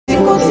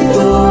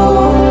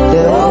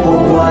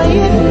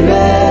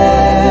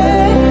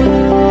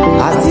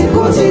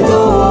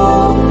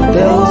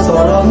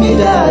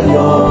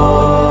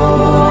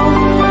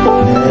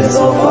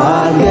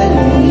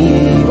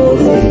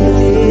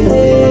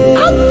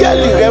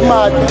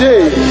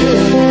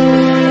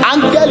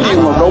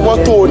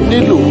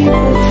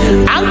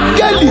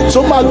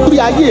máa gbé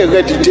ayé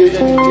rẹ dìde.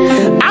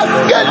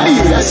 Áńgẹ́lì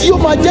tí ó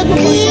máa jẹ́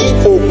kí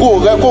ògo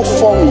rẹ kó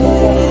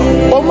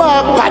fọhùn. Ó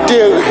máa pàdé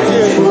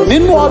rẹ̀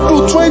nínú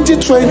ọdún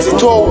 2020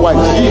 tó wà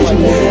yìí.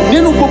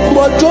 Nínú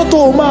gbogbo ọjọ́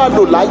tó máa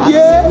lò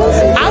láyé,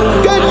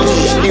 áńgẹ́lì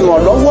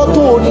ìrànlọ́wọ́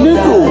tó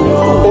nílò,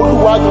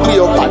 Olúwa gbé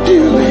ọ pàdé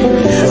rẹ̀.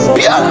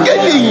 Bí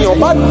áńgẹ́lì èèyàn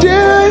bá dé,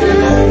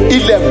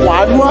 ilẹ̀kùn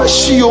àánú á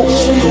ṣí o.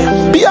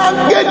 Bí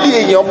áńgẹ́lì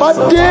èèyàn bá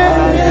dé,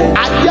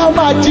 ayé á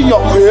máa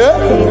jiyàn pé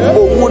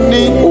òun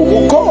ni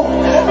òun kọ́.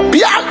 Bí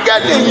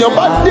áńgẹ́lì èèyàn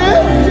bá dé,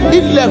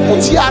 ilẹ̀kùn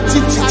tí a ti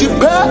tì ti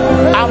pẹ́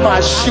á máa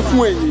ṣí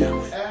fún ènìyàn.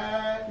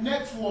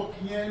 Nẹ́tíwọ̀kì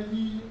yẹn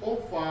ni ó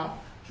fà á,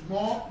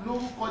 ṣùgbọ́n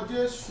lórúkọ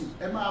Jésù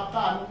ẹ máa bá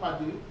àánú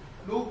pàdé.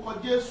 Lórúkọ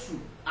Jésù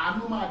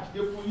àánú máa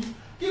dìde fún yín.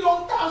 Kí ló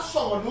ń tà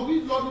sọ̀rọ̀ lórí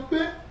lọ ni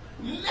pé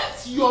let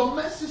your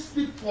mercy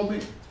speak for me.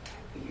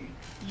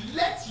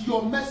 Let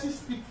your mercy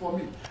speak for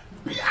me.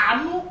 Bí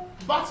àánú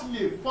bá ti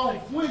lè fọhùn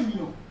fún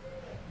ènìyàn,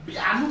 bí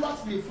àánú bá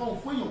ti lè fọhùn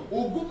fún ènìyàn,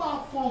 ògo máa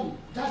fọhùn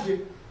jáde.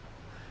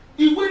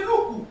 Ìwé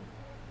Lúùkù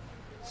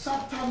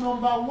chapter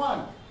number 1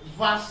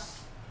 verse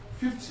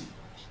 50.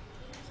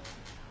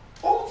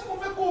 Ohun tí mo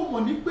fẹ́ kó o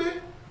mọ̀ ni pé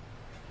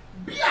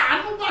bí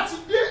àánú bá ti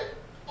dé,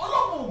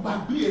 Ọlọ́run ò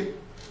gbàgbé ẹ,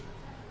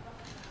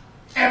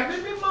 ẹ̀mí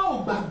mímọ́ ò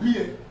gbàgbé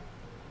ẹ,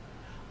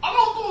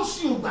 Ọlọ́run tó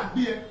sì ò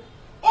gbàgbé ẹ.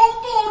 Ohun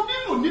tó o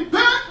nílò ni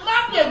pé má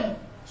bẹ̀rù,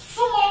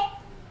 súnmọ́,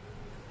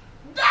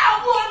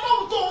 dáwọ́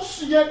Ọlọ́run tó ń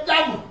sùn yẹn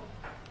dànù.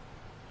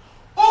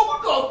 O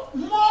gbọ́dọ̀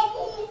mọ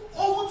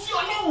ohun tí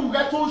Ọlọ́run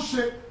rẹ tó ń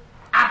ṣe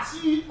àti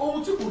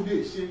ohun tí kò lè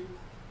ṣe,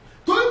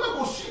 torí pé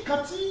kò sí nǹkan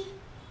tí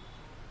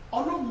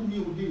Ọlọ́run ni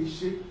ò lè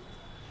ṣe.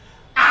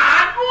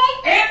 Àánú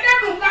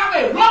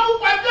Ẹlẹ́dùmarè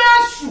lórúkọ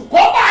Jésù kó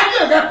bá ayé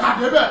rẹ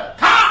pàdé bẹ́ẹ̀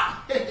ká.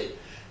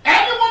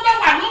 Ẹni mo dá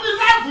wà lórí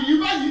láìpù yìí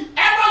báyìí,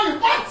 ẹ̀rọ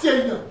ìwádìí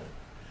èèyàn.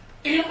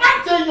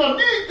 Ìwádìí èèyàn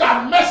ní ìgbà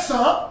 9,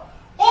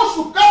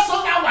 oṣù 9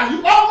 la wà yìí.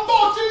 Ohun tó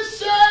ti ń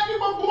ṣe ní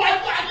gbogbo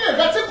ayé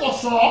rẹ tí kò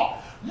sọ,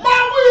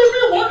 máa wí ibi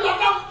ìwòye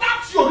Ọlọ́run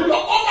láti òní lọ,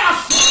 ó máa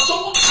sọ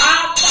àtọwọ́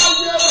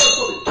àbáyé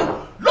ètò rẹ̀.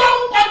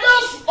 Lórúkọ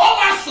Jésù, ó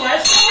máa sọ ẹ́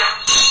sọ́lá.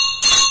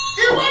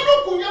 Ìwé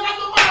Lúùkù yẹn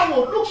lájọ́ máa wò,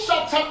 Luke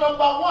chapter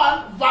number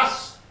 1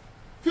 verse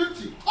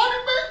 50. Ó ní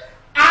pé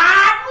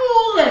àánú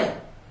rẹ̀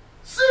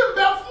sì ń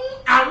bẹ fún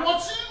àwọn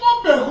tí wọ́n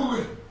bẹ̀rù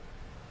rẹ̀.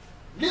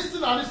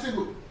 Listen and listen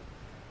good.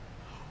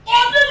 Ó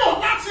nílò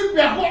láti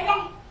bẹ̀rù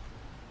Ọlọ́run.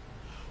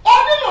 Ó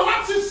nílò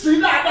láti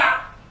sìn dáadáa.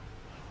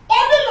 Ó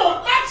nílò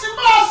láti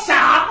máa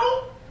ṣàánú.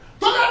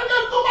 Tó bá ní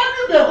tó bá ní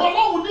ìbẹ̀rù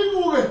Ọlọ́run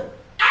nínú rẹ̀,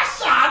 á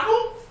ṣàánú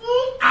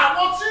fún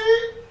àwọn tí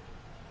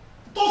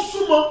tó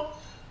súnmọ́.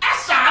 Á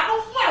ṣàánú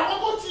fún àwọn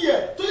tó tiẹ̀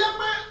tó yẹ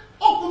pé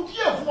ó kù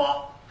díẹ̀ fún ọ.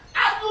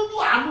 Á dúdú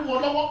àánú wọn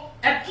lọ́wọ́,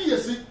 ẹ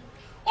kíyèsí.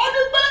 Ó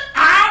ní pé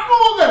àánú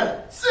rẹ̀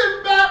sì ń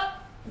bẹ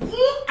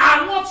fún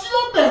àwọn tí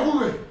ó bẹ̀rù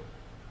rẹ̀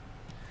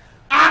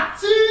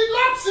àti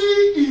láti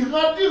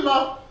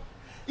ìrandíran.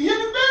 Ìyẹn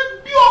ni pé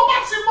bí o bá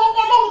ti mọ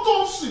Ọlọ́run tó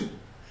ń sìn,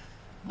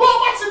 bó o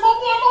bá ti mọ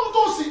Ọlọ́run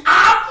tó ń sìn,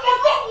 àánú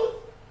Ọlọ́run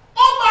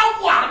ó máa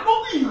wà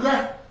lórí rẹ.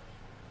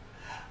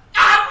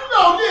 Àánú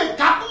náà ò lè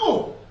ká kúrò.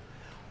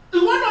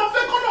 Ìwọ náà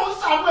fẹ́ kọ́ lọ́wọ́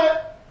sàmẹ́,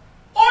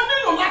 ó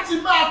nílò láti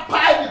máa pa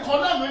ẹnìkan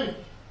lẹ́rìn-ín.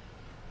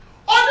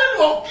 Ó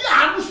nílò kí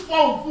àánú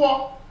fọhùn fún ọ.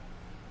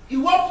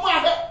 Ìwọ fún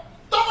abẹ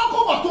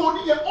tọ́kọ́kọ́bọ̀ tó o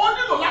níyẹn, ó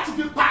nílò láti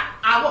fi pa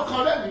àwọn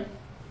kan lẹ́rìn-ín.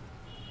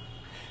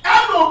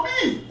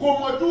 Ẹlòmíì kò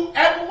mọ̀ ju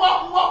ẹnu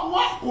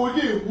wá kò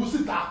lè wú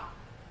síta.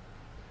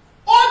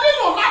 Ó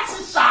nílò láti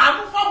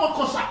ṣàánú fáwọn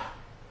kan ṣà.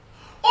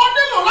 Ó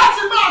nílò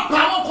láti máa pa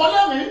àwọn kan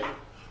lẹ́rìn-ín.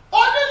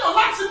 Ó nílò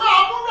láti máa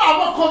múlò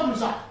àwọn kan dùn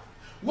ṣà.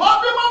 Wọ́n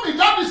bí mọ́mì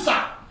jáde ṣà.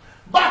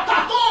 Bàtà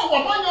tó wọ̀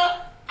mọ́ yẹn,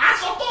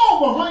 aṣọ tó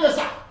wọ̀ mọ́ yẹn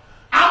ṣà.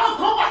 Àwọn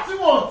kan wà tí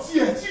wọ́n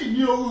tiẹ̀ tí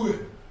ní orú rẹ̀.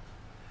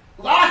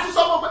 Rárá ti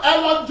sọ pé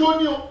ẹ lọ jó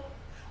ní o.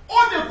 Ó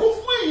lè kú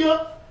fún ìyẹn,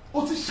 ó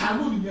ti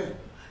ṣàánú nìyẹn.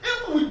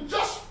 If we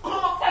just come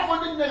up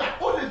 500 naira,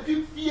 ó lè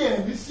fi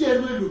ẹ̀mí sí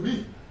ẹnu ẹlòmíì.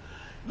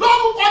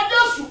 Lórúkọ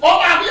Jésù,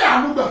 ọba rí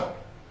àánú gbà.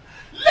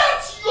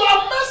 Let your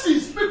mercy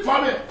speak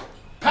for me.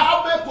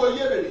 Káwé kò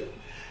yé rere.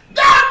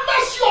 That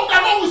mercy of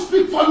the Lord will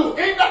speak for you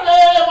in the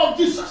name of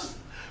Jesus.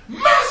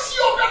 Mercy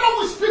of the Lord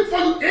will speak for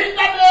you in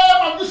the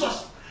name of Jesus.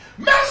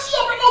 Mercy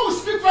of the Lord will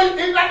speak for you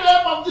in the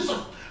name of Jesus.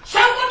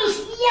 Someone is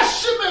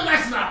watching me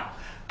right now.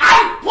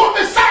 I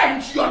prophesy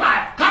into your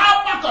life.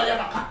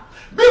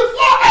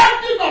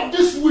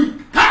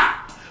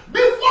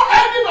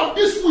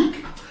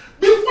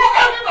 Before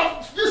ending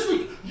of this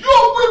week, you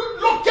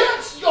will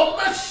locate your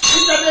mercy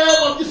in the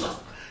name of Jesus.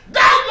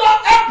 That your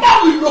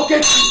helper will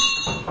locate you.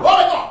 Oh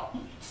my God.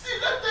 See,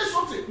 let me tell you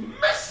something.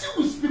 Mercy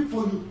will speak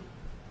for you.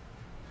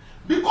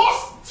 Because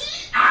tí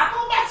àánú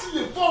bá ti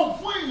lè fọ́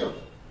fún èèyàn,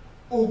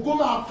 ògo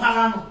máa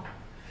fara nù.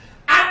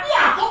 Àbí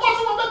àkọ́kọ́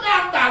tí wọ́n fẹ́ ká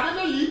gbà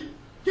lélẹ́ yìí,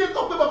 kí n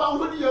tó pé bàbá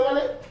olóníyẹ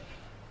wọlé.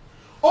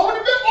 Òun ni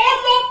pé, oh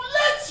Lord,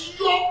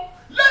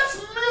 let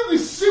me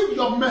receive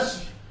your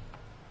mercy.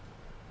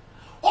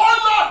 Oh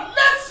Lord,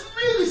 let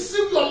me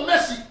receive your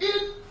mercy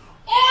in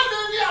all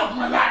areas of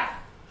my life.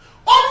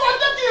 Ọlọ́run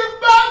jẹ́ kí n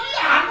gbá ní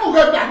àánú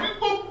rẹ̀ gbà ní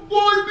gbogbo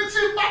ibi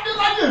tí n bá dé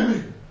láyé mi.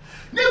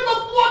 Ní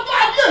gbogbo ọjọ́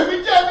ayé mi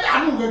jẹ́ ní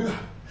àánú rẹ̀ gbà.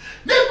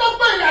 Ní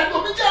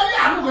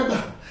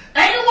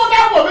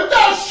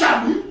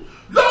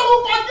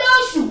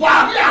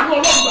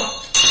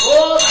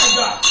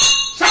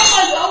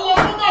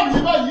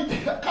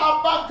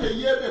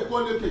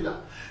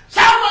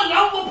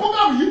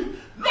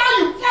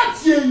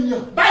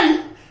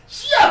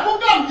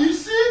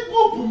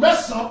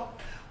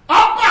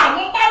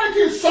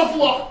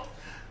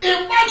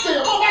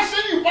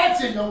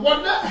èèyàn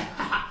wọlé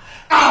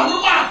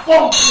àrùn máa fọ́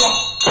nǹkan.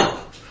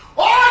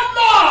 Oh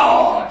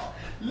Lord,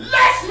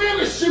 let me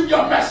receive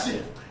your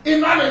mercy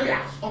in all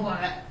areas of my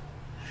life.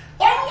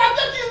 Olúwa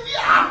jẹ́ kí n rí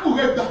àánú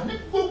rẹ gbà ní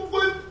gbogbo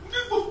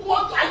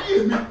ọjọ́ ayé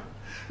mi,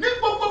 ní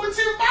gbogbo ibi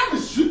tí n bá mi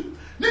sí,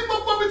 ní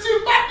gbogbo ibi tí n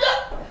bá dé.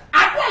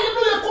 Àdúrà yìí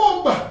ló yẹ kó o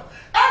gbà.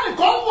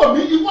 Ẹnìkan wò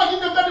mí, ìwọ yìí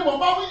gẹ́gẹ́ ni mo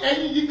bá wí,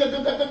 ẹ̀yin yìí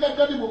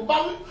gẹ́gẹ́ ni mo bá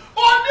wí. Ó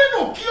nílò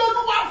kí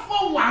Olúwa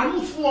fọ̀hún àánú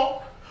fún ọ.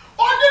 Ó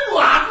nílò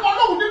àánú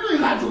Ọlọ́run nínú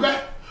ìrìnàjò rẹ.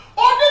 Ó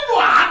nílò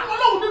àánú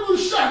Ọlọ́run nínú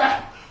iṣẹ́ rẹ.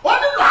 Ó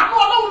nílò àánú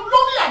Ọlọ́run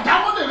lórí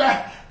àdáwọ́lé rẹ.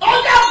 Ó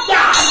yá gbà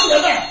àánú rẹ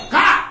bẹ́ẹ̀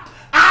ká.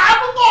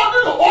 Àánú tó o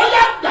nílò ó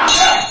yá gbà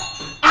bẹ́ẹ̀.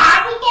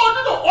 Àánú tó o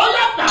nílò ó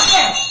yá gbà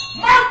bẹ́ẹ̀.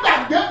 Má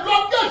gbàgbé lọ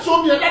gẹ̀ẹ́tì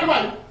omi ẹ̀ lẹ́nu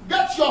báyìí.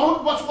 Get your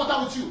own bottle water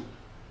with you.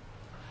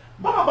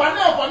 Bọ́mọ̀ bá ní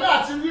ẹ̀fọ́ náà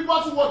àti rí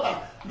bottle water.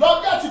 Lọ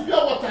gẹ̀ẹ́tì pure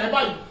water ẹ̀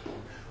báyìí.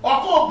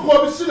 Ọkọ̀ òbu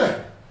omi sílẹ̀.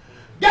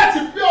 Gẹ̀ẹ́tì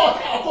pure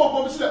water ọkọ̀ òbu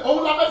omi sílẹ̀.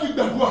 Òun la fẹ́ fi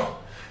gbẹ̀bú à.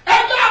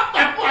 Ẹgbẹ́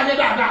àpẹ̀kú àyẹ̀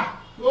dáadáa.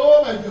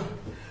 Oh my God.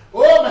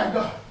 Oh my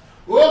God.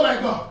 Oh my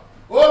God.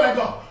 Oh my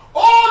God.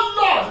 Oh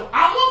Lord, I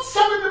want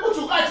 7 people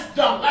to write it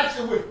down right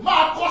away.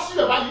 Máa kọ́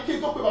sílẹ̀ báyìí kí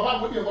n tó pe bàbá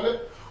àwọn ènìyàn wọlé.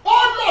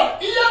 Oh Lord,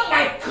 hear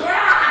my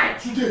cry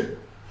today.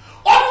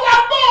 Olúwa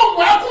gbọ́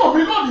ohùn ẹkún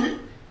mi lónìí.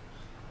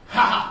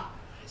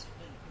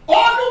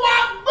 Olúwa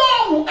gbọ́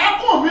ohùn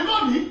ẹkún mi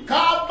lónìí. Ká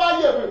bá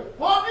yẹ mi.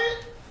 Wọ́n ní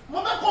mo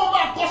fẹ́ kó o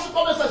máa kọ́ sí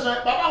comment section.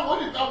 Bàbá àwọn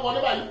ènìyàn wọlé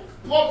báyìí.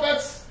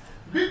 Proverbs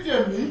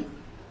bídèmí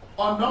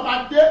ọ̀nà máa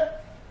dé.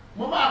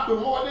 Mo máa pè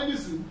wọ́n wọlé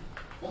nísìnyí.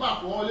 Mo máa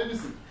pè wọ́n wọlé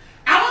nísìnyí.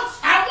 I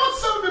want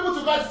 7 people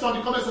to write it on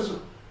the comment section.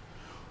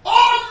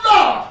 Oh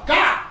Lord,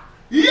 God,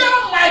 hear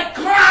my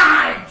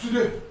cry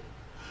today.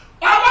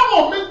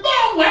 Ọlọ́run mi gbọ́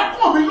ohùn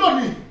ẹkún mi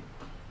lónìí.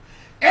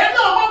 Èmi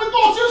ọmọ mi tó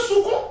o ti ń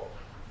sunkún.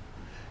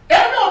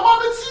 Èmi ọmọ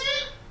mi tí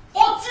o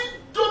ti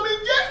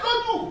domijé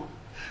lójú.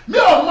 Mi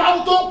ò mọ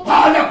àwọn tó ń pa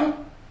ọ lẹ́kún.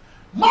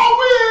 Mo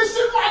wí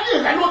sínú ayé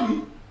rẹ lónìí.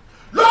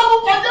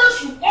 Lórúkọ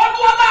Jésù,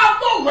 Olúwa máa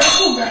gbọ́ ohùn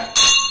ẹkún rẹ.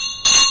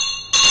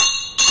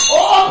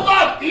 Oh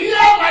Lord,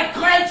 hear my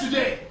cry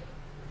today.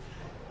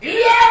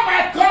 Hear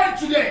my cry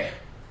today.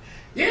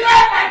 Hear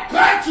my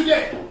cry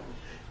today.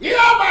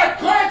 Hear my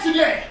cry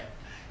today.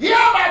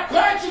 Hear my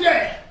cry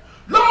today.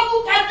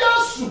 Lórúkọ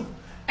Jésù,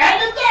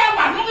 ẹni tẹ́ ẹ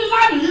wà lórí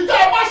láàyè yìí tẹ́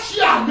ẹ bá ṣe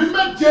àmì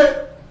méje.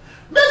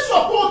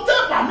 Mẹ́sàn-án kó o tẹ́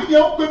ẹ bá mi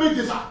yẹn ó pé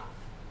méje sá.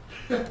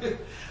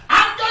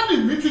 Ángẹ́lì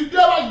mi ti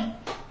dé báyìí.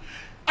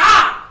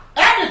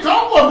 Ẹnìkan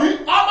wò mí,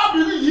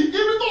 ọmọbìnrin yìí,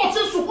 ibi tó o ti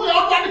sunkún yẹn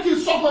ọdún wa ní kí n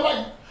sọ fún ẹ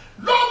báyìí.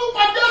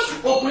 Lórúkọ Jésù,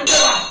 òpin dé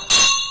wa.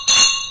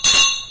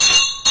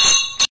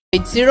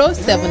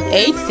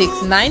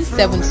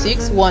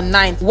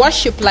 8078697619.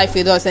 Worship life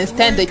with us and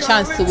stand the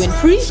chance to win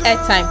free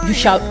airtime. You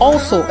shall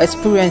also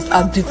experience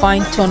a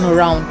divine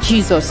turnaround.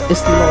 Jesus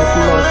is Lord,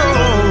 Lord.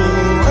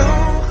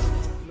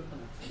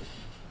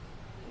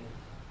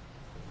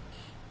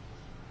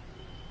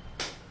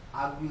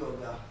 Agbi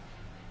ọ̀gá,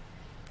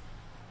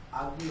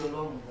 agbi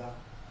ọlọ́run ga,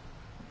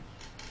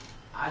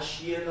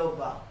 àṣìẹ́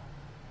lọ́ba,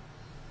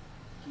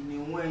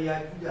 kìnìún ẹ̀yà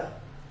Júdà,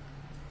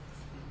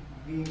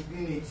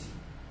 gbìngbìnìtì.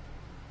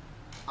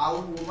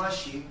 Awúwo má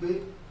ṣe gbé,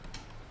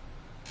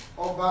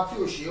 ọba tí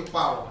ò ṣe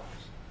pààrọ̀,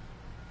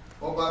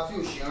 ọba tí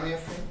ò ṣe rín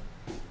fún,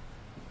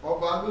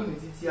 ọba lónìí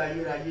títí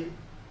ayérayé,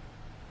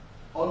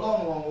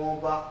 ọlọ́run àwọn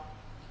ọba,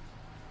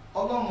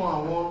 ọlọ́run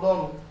àwọn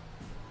ọlọ́run,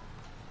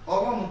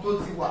 ọlọ́run tó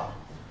ti wà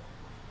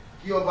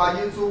kí ọba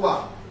ayé tó wà,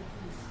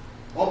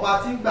 ọba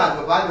tí ń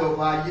gbàjọbalẹ̀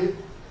ọba ayé.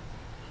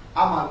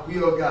 A máa gbé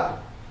ọ̀gá,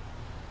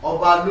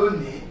 ọba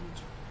lónìí,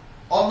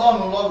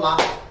 ọlọ́run lọ́la,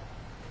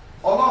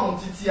 ọlọ́run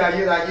títí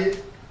ayérayé.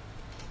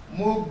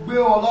 Mo gbé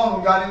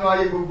ọlọ́run ga nínú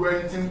ayé gbogbo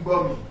ẹni tí ń gbọ́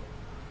mi.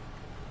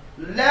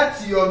 Let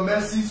your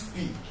mercy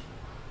speak.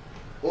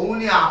 Òun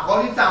ni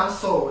àkọ́rí tá ń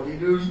sọ̀rọ̀ lé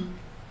lórí.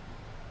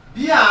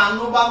 Bí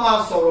àánú bá máa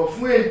sọ̀rọ̀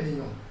fún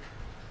ènìyàn,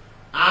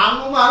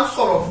 àánú máa ń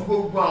sọ̀rọ̀ fún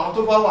gbogbo àwọn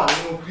tó bá wà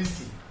nínú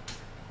Kristi.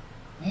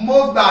 Mo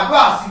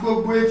gbàdúrà sí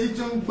gbogbo etí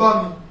tí ń gbọ́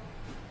mi.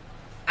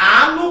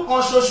 Àánú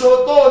kan ṣoṣo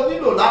tó o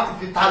nílò láti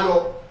fi tayọ.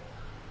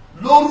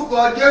 Lórúkọ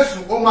Jésù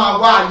ó máa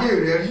wá ayé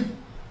rẹ rí.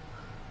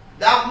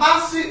 The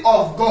mercy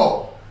of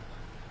God.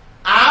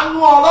 Àánú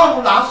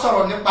Ọlọ́run là ń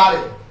sọ̀rọ̀ nípa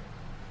rẹ̀.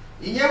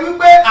 Ìyẹn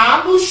wípé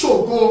àánú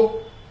ṣògo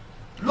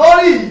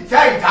lórí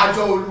ìtẹ́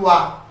ìdájọ́ Olúwa.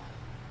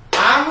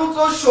 Àánú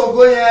tó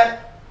ṣògo yẹn,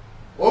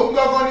 òun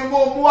gangan ni mo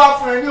mú wá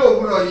fún ẹ ní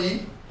òwúrọ̀ yìí.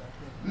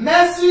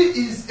 Mercy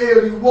is a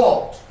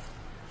reward.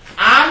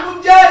 Àánú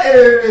jẹ́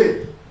èrè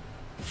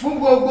fún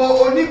gbogbo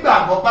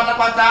onígbàgbọ́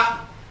pátápátá.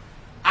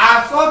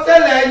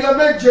 Àsọtẹ́lẹ̀ ẹyọ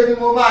méje ni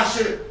mo máa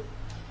ṣe.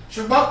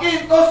 Ṣùgbọ́n kí n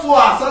tó sọ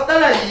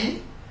àsọtẹ́lẹ̀ yìí,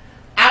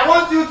 I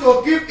want you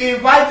to keep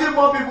inviting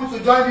more people to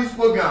join this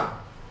program.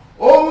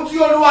 Ohun tí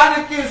Olúwa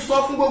ní kí n sọ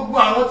fún gbogbo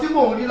àwọn tí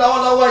mò ń rí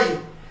lọ́wọ́lọ́wọ́ yìí,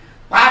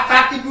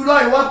 pàtàkì jùlọ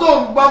ìwọ tó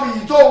ń gbọ́ mi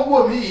yìí, tó ń wò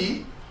mí yìí,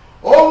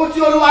 ohun tí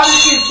Olúwa ní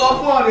kí n sọ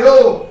fún ọ rèé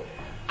o.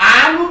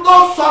 Àánú tó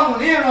sọnù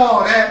ní ìran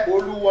rẹ,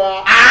 Olúwa.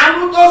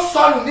 Àánú tó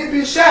sọnù níbi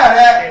iṣẹ́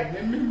rẹ,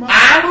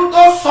 àánú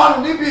tó sọnù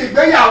níbi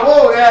ìgbéyàwó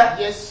rẹ.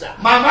 Yes sir.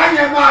 Màmá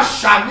yẹn máa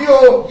ṣàmì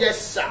o. Yes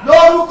sir.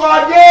 Lórúkọ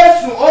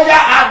Jésù ó yá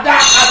àdá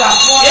padà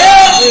fún ọ.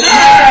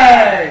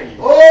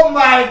 Oh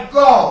my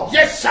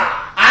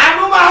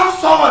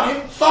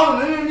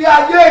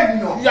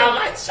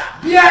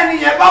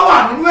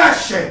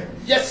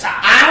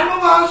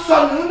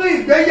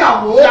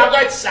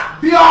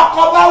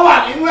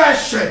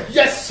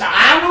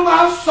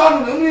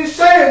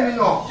iṣẹ́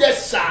ènìyàn. Yes,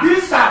 sir. Bí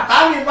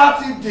Sàtánì bá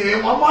ti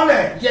dè wọ́n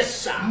mọ́lẹ̀. Yes,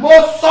 sir. Mo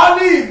sọ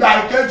ní ìgbà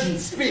ìkejì.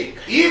 Speak.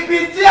 Ibi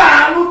tí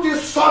àánú ti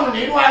sọnù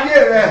nínú ayé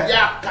rẹ̀.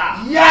 Yaka.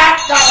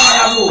 Yaka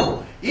wàyàwó.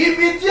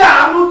 Ibi tí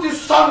àánú ti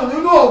sọnù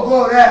nínú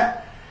ògo rẹ̀.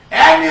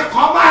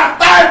 Ẹnìkan máa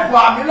táìpù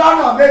àmì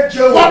lọ́nà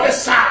méje o.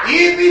 Prophesy.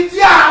 Ibi tí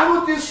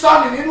àánú ti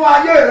sọnù nínú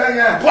ayé rẹ̀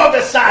yẹn.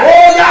 Prophesy.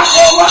 Ó yá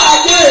kó wá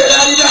ayé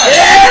rẹ̀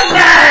níbẹ̀.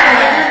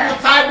 Amen.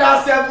 Táìdá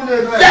 7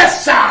 rẹ̀.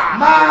 Yes, sir.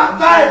 Máa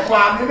táìpù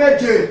àmì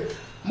méje.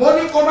 Mo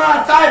ní kó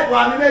máa táìpù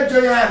àmì méje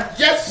yẹn.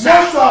 Yes, sir.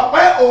 Mo sọ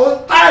pé òun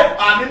táìpù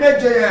àmì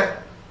méje yẹn.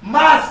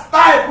 Máa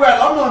táìpù ẹ̀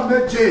lọ́nà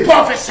méje.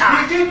 Prophesy.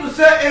 Begin to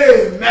say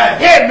amen.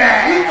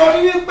 Amen. Nítorí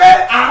wípé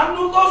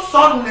àánú tó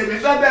sọnù lèmi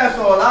fẹ́ bẹ́ẹ̀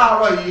sọ̀rọ̀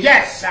láàárọ̀ yìí.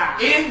 Yes, sir.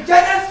 In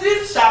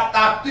Genesis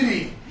chapter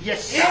 3. Yes,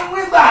 sir.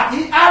 Nígbà tí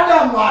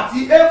Ádámù àti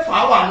Éfà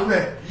wà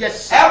níbẹ̀. Yes,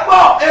 sir.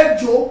 Ẹgbọ́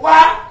ejò wá,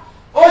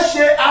 ó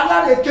ṣe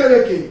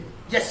alárékérekè.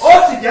 Yes, Ó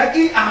sì jẹ́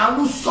kí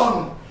àánú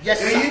sọnù. Yes,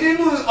 sir. Èyí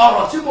nínú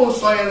ọ̀rọ̀ tí mo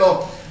sọ yẹn lọ.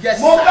 Yes,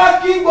 Mo sir.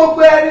 fẹ́ kí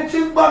gbogbo ẹni tí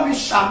ń gbọ́ mi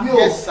ṣàmì o.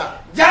 Yes, sir.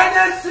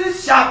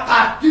 Genesis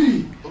chapter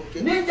 3.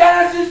 Okay. Ní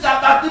Genesis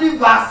chapter 3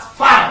 verse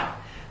 5.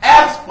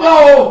 Ẹ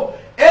gbọ́ o,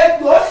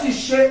 ejò sì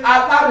ṣe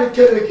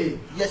alárékérekè.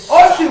 Yes, Ó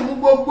sì mú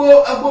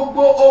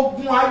gbogbo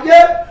ogun ayé,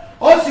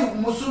 ó sì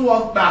mú sínú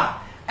ọgbà.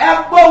 Ẹ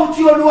gbọ́ ohun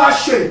tí Olúwa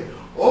ṣe.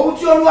 Ohun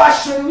tí Olúwa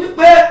ṣe ni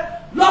wípé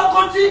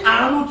lọ́kàn tí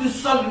àánú ti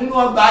sọnù nínú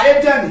ọgbà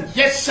Édẹ́nì.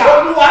 Yes, sir.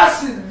 Olúwa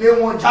sì lé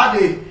wọn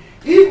jáde.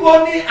 Ibo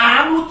ni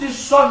àánú ti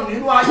sọnù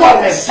nínú ayé rẹ̀.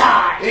 Prophesy.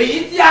 Èyí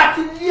tí a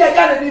ti lé ẹ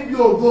jáde níbi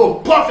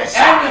ògo. Prophesy.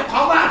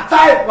 Ẹnìkan máa tá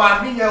ìbò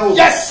àmì yẹn o.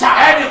 Yes, sir.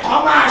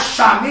 Ẹnìkan máa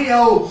ṣàmì yẹn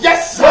o.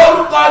 Yes, sir.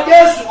 Lórúkọ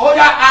Jésù ó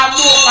yá àánú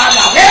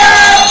padà.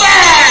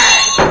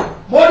 Amen.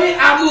 Mo ní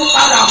àánú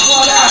padà fún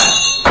ọ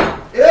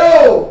náà.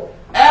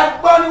 Ẹ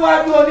gbọ́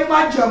níwájú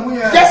onímájẹ̀mú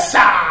yẹn. Yes,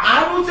 sir.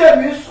 Àánú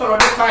tèmi sọ̀rọ̀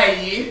nípa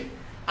èyí.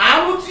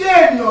 Àánú tí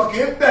ènìyàn kì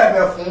í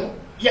bẹ̀bẹ̀ fún.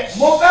 Yes.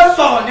 Mo fẹ́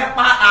sọ̀rọ̀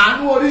nípa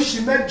àánú oríṣi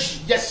méjì.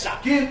 Yes, sir.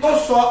 Kí n tó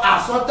sọ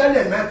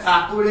àsọtẹ́lẹ̀ mẹ́ta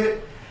péré.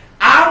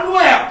 Àánú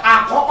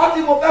àkọ́kọ́ tí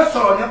mo fẹ́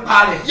sọ̀rọ̀ nípa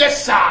rẹ̀.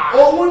 Yes, sir.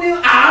 Òun ni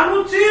àánú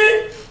tí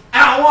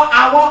àwọn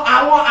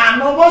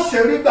àna Mósè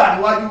rí gbà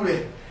níwájú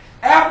rẹ̀.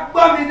 Ẹ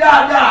gbọ́ mi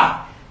dáadáa.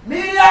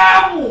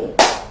 Míríámù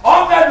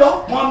ọ̀fẹ́ ló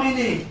pọn mi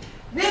nì.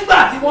 Nígbà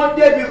tí wọ́n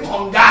débi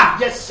kànga.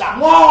 Yes, sir.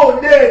 Wọ́n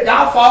ò lè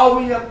dáfa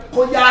omi yẹn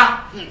kọjá.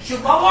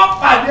 Ṣùgbọ́n wọ́n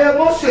pàdé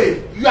Mósè.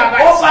 You are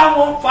right. Ó bá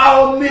wọn fa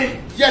omi.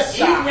 Yes,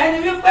 sir. Ìyẹn ni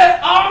wípé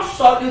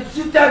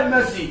unsolicited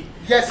mercy.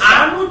 Yes, sir.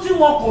 Àánú tí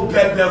wọn kò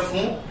bẹ̀bẹ̀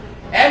fún.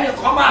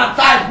 Ẹnìkan máa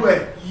táìpù ẹ̀.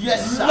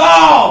 Yes, sir.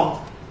 Lord,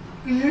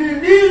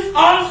 release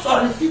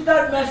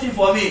unsolicited mercy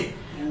for me.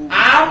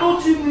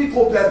 Àánú tí mi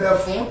kò bẹ̀bẹ̀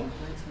fún.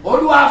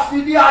 Olúwa fi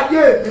ní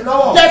ayé mi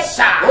lọ́wọ́. Yes,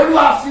 sir.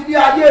 Olúwa fi ní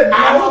ayé mi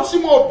lọ́wọ́. Àánú tí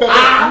mo bẹ̀bẹ̀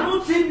fún. Àánú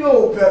tí mi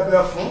ò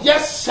bẹ̀bẹ̀ fún.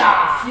 Yes, sir.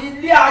 Fi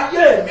ní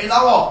ayé mi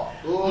lọ́wọ́.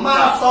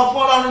 Máa sọ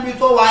fún Ọlọ́run níbi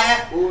tó wà yẹn.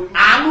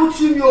 Àánú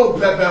tí mi ò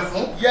bẹ̀bẹ̀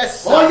fún.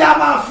 Yes, sir. Ó yá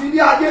máa fi ní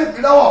ayé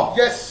mi lọ́wọ́.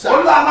 Yes, sir.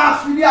 Olúwa máa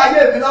fi ní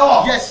ayé mi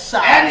lọ́wọ́. Yes, sir.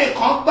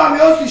 Ẹnìkan gbọ́ mi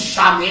ó sì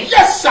ṣàmì.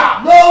 Yes, sir.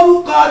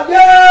 Lórúkọ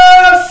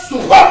Jésù.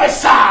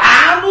 Prophesy.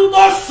 Àánú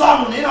tó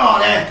sọnù nínú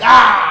rẹ̀.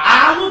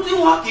 Àánú tí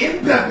wọn kì í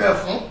bẹ̀bẹ̀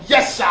fún.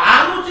 Yes, sir.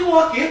 Àánú tí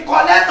wọn kì í kọ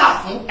lẹ́tà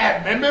fún.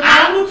 Ẹ̀mẹ́mẹ́mẹ́.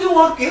 Àánú tí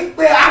wọn kì í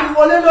pe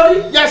ariwo lé lórí.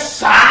 Yes,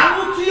 sir.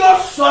 Àánú tí yóò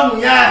sọnù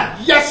yẹn.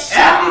 Yes, sir.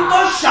 Ẹni tó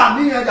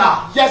ṣàmì yẹn dà.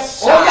 Yes,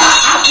 sir. Ó yá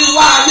a ti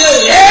wá ayé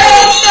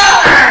rẹ̀.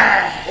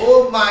 Amen.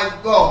 Oh my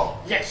God.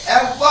 Yes. Ẹ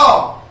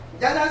gbọ́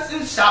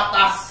Genesis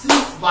chapter 6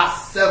 verse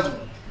 7.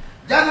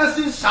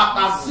 Genesis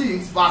chapter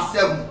 6 verse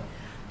 7.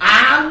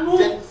 Àánú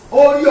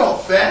orí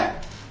ọ̀fẹ́.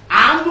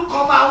 Àánú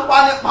kan máa ń wá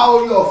nípa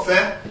orí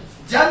ọ̀fẹ́.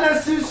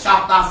 Genesis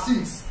chapter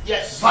 6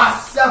 Yes.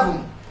 verse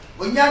 7.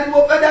 Òyìn ni mo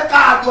fẹ́ dẹ́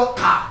káàjọ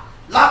kà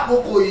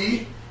lákòókò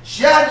yìí.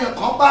 Ṣé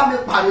ẹnìkan bá mi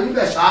pàdé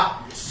níbẹ̀ ṣá?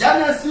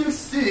 Genesis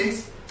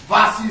 6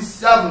 verse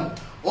 7.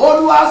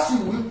 Olúwa sì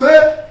wí pé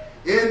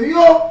èmi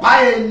yóò pa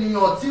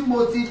ènìyàn tí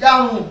mo ti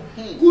dáhùn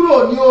kúrò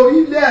ní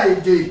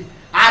orílẹ̀-èdè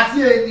àti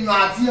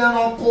ènìyàn àti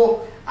ẹranko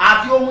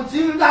àti ohun tí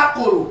ń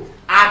lákòrò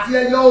àti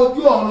ẹyẹ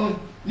ojú ọ̀run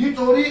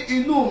nítorí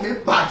inú mi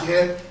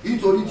bàjẹ́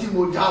nítorí tí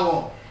mo dá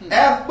wọn.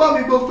 Ẹ gbọ́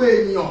mi gbogbo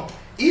ènìyàn,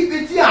 ibi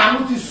tí àánú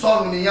ti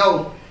sọnù nìyẹn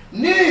o.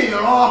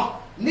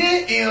 Ní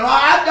ìran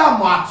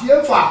Ádámù àti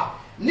Éfà,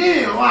 ní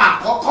ìran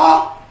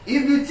àkọ́kọ́,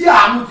 ibi tí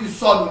àánú ti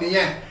sọnù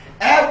nìyẹn.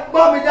 Ẹ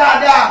gbọ́ mi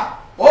dáadáa,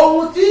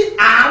 ohun tí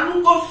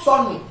àánú tó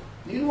sọnù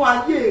nínú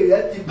ayé rẹ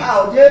ti bá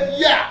ọ dé.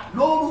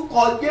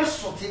 Lórúkọ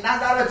Jésù ti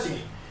Násárẹ́tì,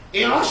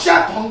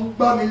 ìránṣẹ́ kan ń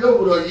gbọ́ mi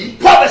lówùrọ̀ yìí.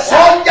 Prophesy.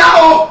 Ó yá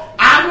o,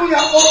 àánú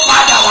yẹn kó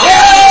padà wá.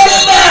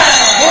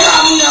 Ó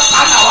àánú yẹn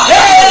padà wá.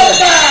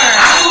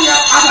 Àánú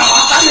yẹn padà wá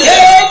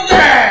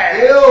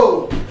sáyé.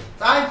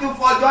 Thank you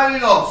for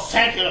joining us.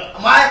 Thank you.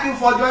 Thank you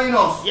for joining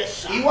us. Yes,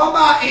 sir. Ìwọ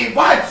máa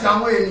invite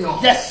àwọn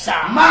ènìyàn. Yes, sir.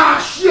 Máa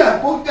share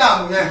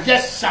program yẹn.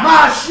 Yes, sir.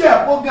 Máa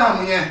share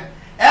program yẹn.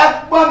 Ẹ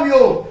gbọ́ mi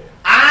o,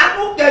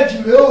 àánú kejì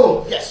rèé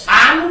o. Yes.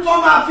 Àánú tó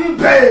máa fi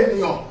bẹ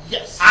ènìyàn.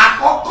 Yes.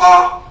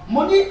 Àkọ́kọ́,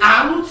 mo ní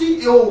àánú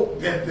tí o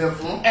bẹ̀bẹ̀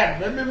fún.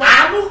 Ẹ̀mẹ́mẹ́mẹ́.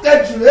 Àánú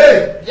kejì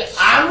rèé. Yes.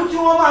 Àánú tí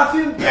wọ́n máa fi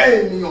bẹ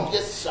ènìyàn.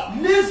 Yes, sir.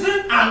 Listen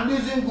and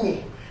listen good.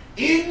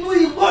 inú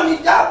igbó ni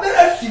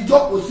Jábésì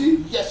jókòó sí.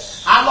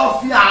 Yes. A lọ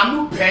fi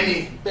àánú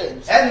bẹ̀ni.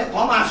 Bẹ́ẹ̀ni.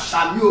 Ẹnìkan máa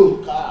ṣàmì o.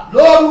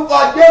 Lórúkọ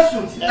Jésù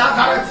ti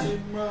Násárẹ́tì.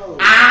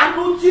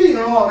 Àánú tí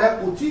ìran rẹ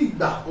kò tí ì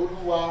gbà.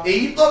 Olúwa.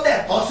 Èyí tó tẹ̀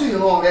tọ́ sí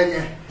ìran rẹ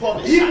yẹn.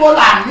 Promise. Ibo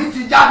làmì ti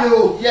jáde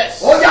o.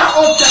 Yes. Ó yá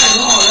ó tẹ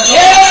ìran rẹ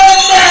lọ́wọ́. Ó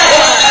tẹ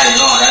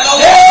ìran rẹ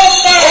lọ́wọ́. Ó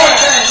tẹ ìran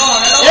rẹ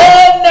lọ́wọ́.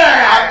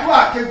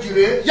 Àdúrà kejì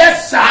rèé.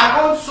 Yes, sir.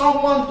 I want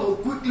someone to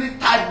quickly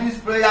type this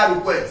prayer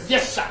request.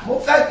 Yes, sir. Mo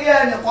fẹ́ kí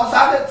ẹnìkan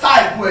sáré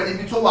táìpù ẹ̀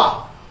níbi tó wà.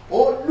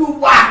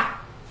 Olúwa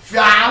fi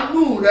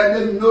àánú rẹ lé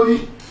mi lórí.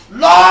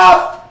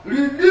 Lord,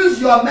 release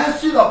your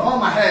mercy upon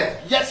my head.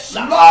 Yes,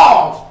 sir.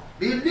 Lord,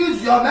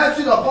 release your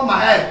mercy upon my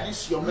head.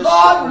 Release your mercy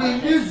Lord, upon my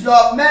head. release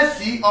your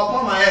mercy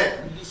upon my head.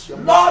 Release your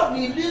mercy. Lord,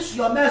 release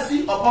your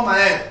mercy upon my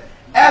head.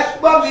 Ẹ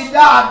gbọ́ mi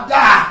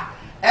dáadáa.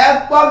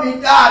 Ẹ gbọ́ mi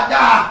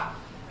dáadáa.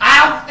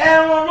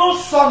 Ẹran ló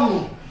sọnù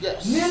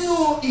Yes.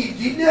 nínú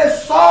ìdílé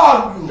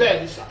Sọ́ọ̀lù.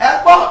 Bẹ́ẹ̀ni, sir.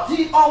 Ẹgbọ́n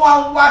tí ọwọ́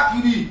ń wá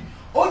kiri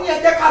ó ní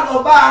ẹ jẹ́ ká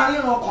lọ bá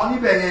aríran kan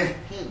níbẹ̀ yẹn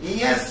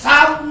ìyẹn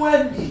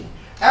Sámúẹ́lì.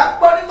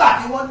 Ẹgbọ́n nígbà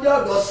tí wọ́n dé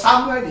ọ̀dọ̀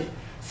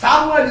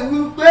Sámúẹ́lì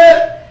wípé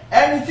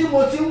ẹni tí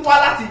mo ti ń wá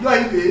látijọ́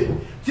ìwé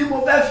tí mo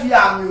fẹ́ fi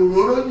àmì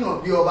òróró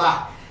yàn bí ọba,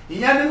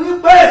 ìyẹn ni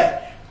wípé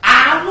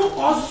àánú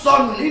kan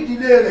sọnù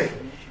nídìílé rẹ̀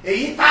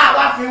èyí tá a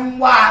wá fi ń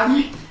wá a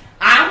rí.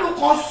 Àánú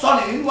kan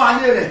sọnù nínú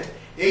ayé rẹ̀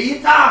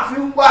èyí tá a fi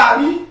ń wá a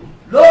rí.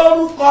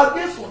 Lórúkọ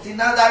Jésù ti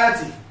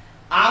Násárẹ́tì,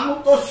 àánú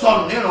tó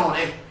sọnù nínú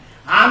rẹ,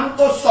 àánú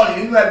tó sọnù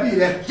nínú ẹbí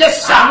rẹ,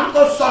 Yes, sir. àánú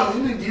tó sọnù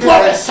nínú ìdílé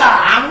Yes, rẹ, sir.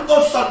 àánú tó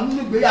sọnù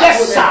nínú ìgbéyàwó Yes,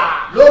 rẹ. sir.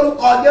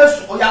 Lórúkọ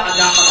Jésù ó yá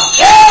àjà padà.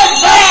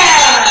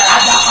 Amen.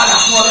 Àjà padà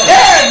fún ọ rẹ.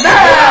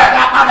 Amen.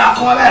 Àjà padà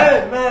fún ọ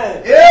rẹ.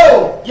 Amen.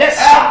 Eo, Yes,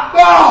 sir.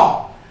 ẹ̀gbọ́n,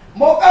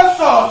 mo fẹ́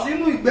sọ̀rọ̀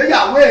sínú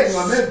ìgbéyàwó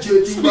èèyàn méje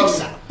tí ń gbọ́ Speak, mi.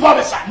 sir.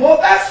 Promise, sir. Mo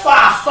fẹ́ sọ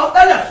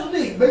àsọtẹ́lẹ̀ sínú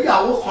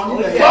ìgbéyàwó kan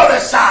nílẹ̀ yẹn.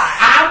 Promise, sir.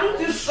 Àánú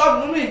ti sọnù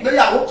nínú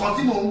ìgbéyàwó kan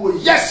tí mò ń wò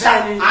yìí. Yes, sir.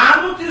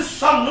 Àánú ti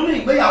sọnù nínú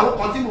ìgbéyàwó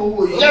kan tí mò ń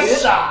wò yìí.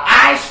 Yes, sir.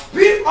 I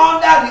speak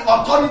under the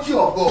authority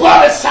of God.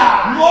 Promise, sir.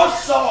 Mo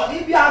sọ̀rọ̀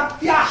níbi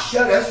àti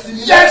àṣẹ rẹ̀ sí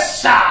mi.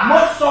 Yes, sir. Mo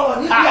sọ̀rọ̀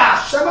níbi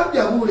àṣẹ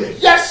mẹ́jẹ̀mú rẹ̀.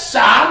 Yes, sir.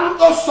 Àánú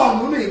tó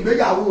sọnù nínú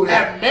ìgbéyàwó rẹ̀.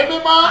 Ẹ̀mí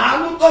mímọ́.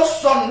 Àánú tó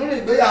sọnù nínú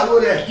ìgbéyàwó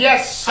rẹ̀.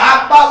 Yes, sir.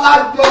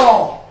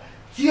 Abálájọ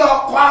tí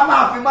ọkọ á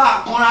máa fi máa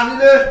kanra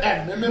nílé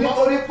Ẹ̀mí mímọ́.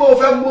 nítorí pé o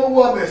fẹ́ mú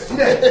owó ọbẹ̀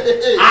sílẹ̀.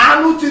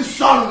 Àánú ti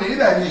sọnù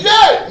níbẹ̀ ni.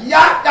 Yeah.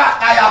 Yàtà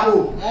àyàwó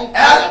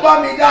ẹ gbọ́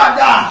mi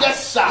dáadáa. Yes,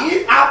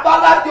 sir.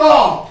 Abálájọ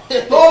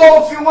tó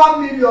fi 1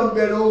 million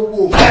bẹ̀rẹ̀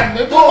owó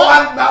Ẹ̀mí tó wá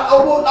gba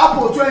owó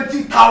lápò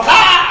 20,000.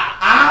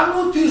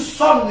 Àánú ti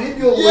sọnù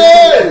níbi owó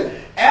Yeah. sílẹ̀.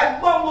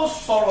 Ẹgbọ́n mo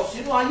sọ̀rọ̀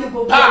sínú ayé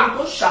gbogbo ẹni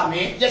tó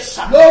ṣàmì. Yes,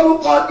 sir.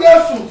 Lórúkọ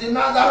Jésù ti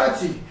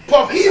Násárẹ́tì.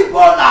 Prophet. Ibo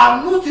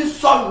làánú ti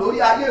sọnù lórí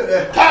ayé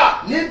rẹ̀.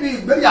 Níbi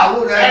ìgbéyàwó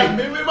rẹ̀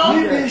Ẹ̀mí mímọ́.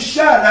 níbi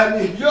iṣẹ́ rẹ̀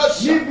ni. Yes,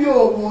 sir. Níbi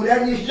òwò rẹ̀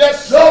ni. Yes,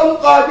 sir.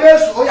 Lórúkọ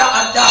Jésù ó yá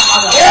ajá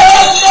padà.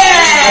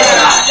 Amen. Ó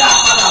yá ajá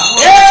padà fún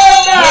ọ.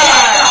 Amen. Ó yá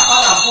ajá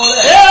padà fún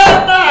ọ.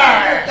 Amen.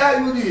 I tell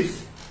you this,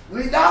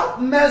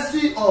 without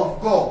mercy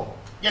of God,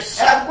 Yes,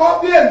 sir. ẹ̀gbọ́n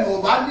bí èèyàn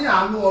ò bá ní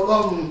àánú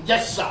Ọlọ́run,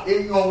 Yes, sir.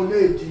 èèyàn ò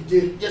lè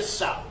dìde. Yes,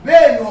 sir. Bí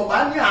èèyàn ò bá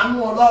ní àánú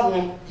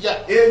Ọlọ́run, Yeah.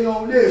 èèyàn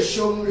ò lè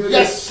ṣe ohun rere.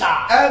 Yes, sir.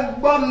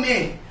 Ẹ̀gbọ́n mi,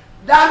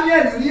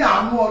 Daniel rí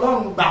àánú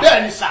Ọlọ́run gbà.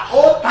 Bẹ́ẹ̀ni, sir.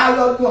 Ó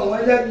tayọ ju àwọn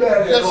ẹlẹgbẹ́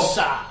rẹ̀ Yes, lọ.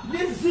 sir.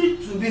 Listen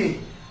to me.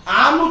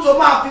 Àánú tó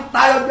máa fi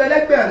tayọ ju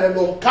ẹlẹgbẹ́ rẹ̀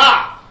lọ. Ká.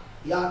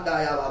 Yàtà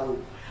yàrá o.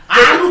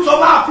 Àánú tó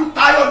máa fi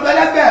tayọ ju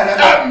ẹlẹgbẹ́ rẹ̀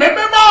lọ. Ẹ̀mí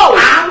mímọ́.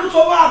 Àánú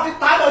tó máa fi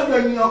tayọ ju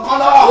ènìyàn kan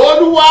lọ.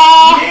 Olúwa.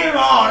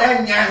 Níran rẹ̀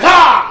yẹn. Ká.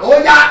 Ó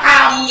yá ká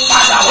mú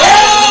padà wá.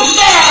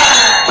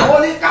 Amen. Ó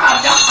ní ká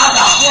dá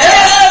padà fún ẹ.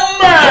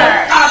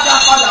 Amen. Ká dá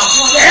padà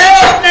fún ẹ.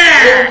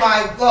 Amen. Oh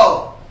my God.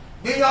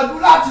 Gbìyànjú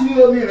láti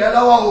ní omi rẹ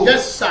lọ́wọ́ o.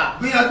 Yes, sir.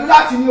 Gbìyànjú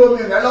láti ní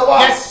omi rẹ lọ́wọ́.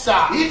 Yes,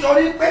 sir.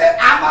 Nítorí pé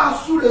a máa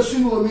súre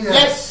sínú omi yẹn.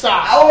 Yes, sir.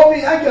 Àwọn omi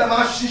yẹn jẹ́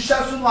máa ṣiṣẹ́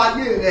sínú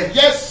ayé rẹ.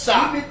 Yes, sir.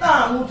 Ibi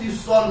táàrùn ti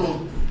sọnù.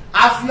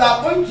 As you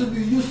are going to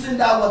be using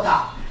that water,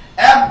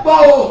 ẹ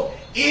gbọ́ o,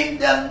 in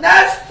the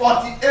next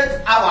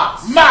 48 hours.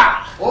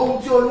 Ma.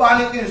 Ohun tí Olúwa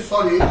ní kí n sọ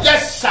rèé.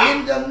 Yes, sir.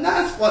 In the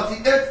next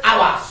 48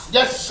 hours.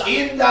 Yes, sir.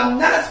 In the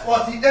next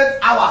 48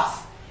 hours.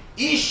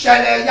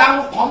 Ìṣẹ̀lẹ̀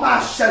ìyanu kan máa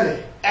ṣẹlẹ̀.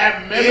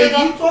 Ẹ̀mí Èyí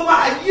mímọ́. tó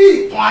máa yí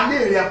ìtàn ayé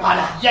rẹ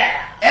padà. Yeah.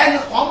 Ẹnì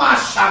kan máa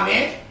ṣàmì.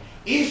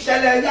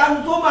 Ìṣẹ̀lẹ̀ ìyanu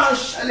tó máa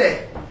ṣẹlẹ̀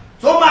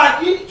tó máa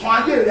yí ìtàn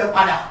ayé rẹ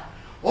padà.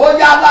 Ó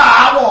yá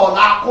láàárọ̀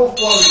ọ̀la kó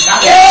fọrùn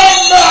jáde.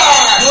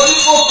 Amen. Mo ní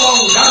kó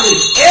fọrùn jáde.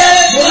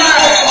 Amen. Mo ní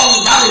kó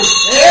fọrùn jáde.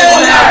 Amen. Mo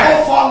ní kó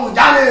fọrùn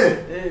jáde.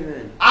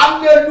 Amen.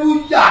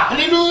 Hallelujah.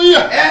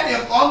 Hallelujah.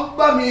 Ẹnìkan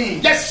gbọ́ mi.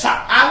 Yes, sir.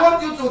 I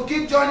want you to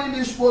keep joining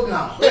this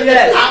program.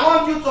 Yes. I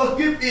want you to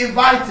keep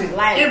inviting.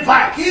 Like.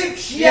 Invite. Keep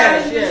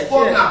sharing Yes, this yes,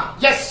 program.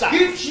 Yes, sir.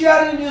 Keep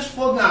sharing this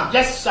program.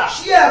 Yes, sir.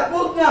 Share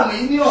program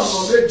yìí ní ọ̀nà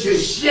méje.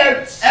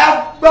 Share it.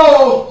 Ẹ gbọ́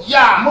o.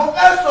 Yeah. Mo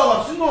fẹ́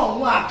sọ̀rọ̀ sínú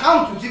àwọn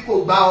àkáǹtì tí kò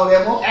gba ọrẹ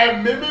mọ́.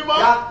 Ẹ̀mí mímọ́.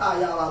 Yàtà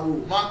yàrá o.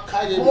 Máa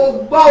káyé Mo mi.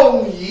 gbọ́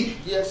ohun yìí.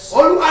 Yes.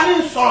 Olúwa ní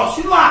sọ̀rọ̀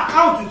sínú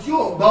àkáǹtì tí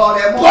ò gba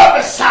ọrẹ mọ́.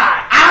 Prophesy.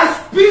 I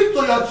speak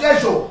to your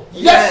treasure.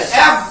 Yes.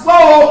 Ẹ gbọ́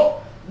o.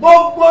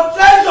 gbogbo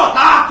treasure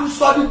tá a ti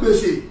sọ ní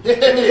gbèsè.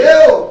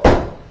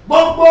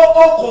 Gbogbo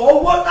ọkọ̀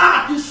owó tá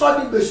a ti sọ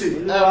ní gbèsè.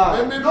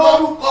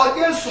 Lórúkọ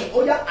Jésù ó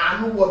yá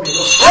àánú wọ mi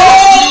lọ.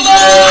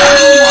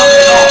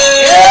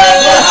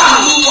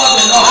 Àánú wọ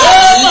mi lọ.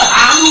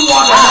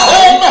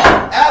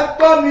 Ẹ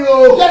gbọ́ mi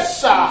o.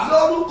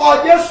 Lórúkọ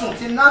Jésù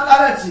ti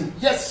Násárẹ́tì.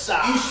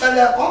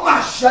 Ìṣẹ̀lẹ̀ kan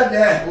máa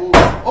ṣẹlẹ̀.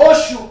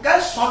 Oṣù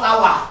kẹsàn-án la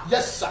wà.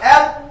 Ẹ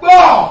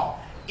gbọ́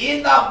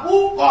in the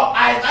book of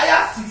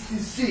Isaiah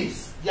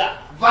 66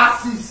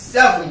 verses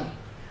 7.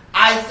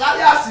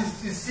 Isaiah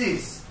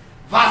 66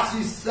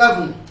 verses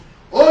 7.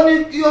 Ó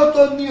ní kí ó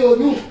tó ní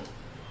oyún,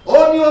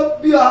 ó ní ó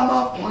bí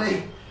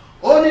ọmọkùnrin,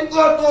 ó ní kí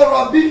ó tó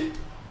rọbí,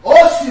 ó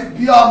sì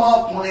bí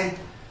ọmọkùnrin.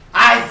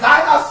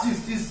 Isaiah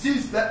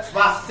 66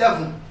 verse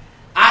 7.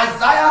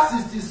 Isaiah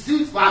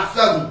 66 verse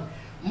 7.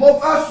 Mo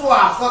fẹ́ sọ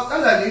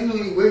àsọtẹ́lẹ̀ nínú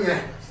ìwé yẹn.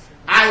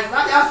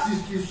 Isaiah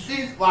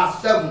 66 verse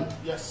 7.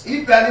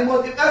 Ibẹ̀ ni mo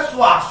ti fẹ́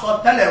sọ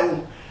àsọtẹ́lẹ̀ o.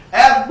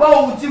 Ẹ gbọ́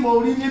ohun tí mo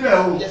rí níbẹ̀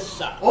o.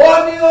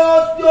 Ó ní ó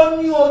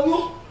ní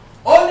oyún,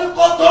 ó ní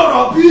kó tó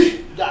rọbí,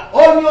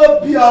 ó ní ó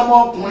bí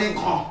ọmọkùnrin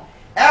kan.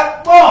 Ẹ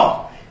gbọ́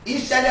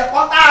ìṣẹ̀lẹ̀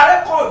kan tá a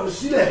rẹ́kọ̀dù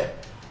sílẹ̀.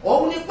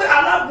 Òun ni pé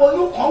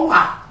aláboyún kan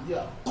wà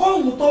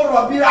kóhun tó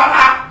rọbí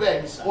rárá,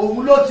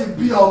 òun ló ti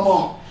bí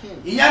ọmọ.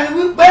 Ìyẹn ni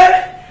wípé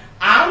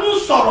àánú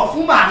sọ̀rọ̀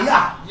fún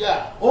Màríà,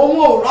 òun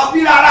ò rọbí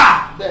rárá,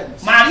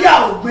 Màríà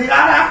ò gbé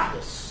rárá,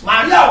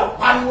 Màríà ò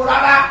pariwo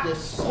rárá,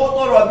 kó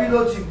tó rọbí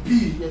ló ti bí.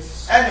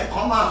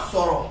 Ẹnìkan máa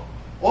sọ̀rọ̀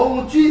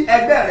ohun tí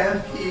ẹgbẹ́ rẹ̀ ń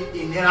fi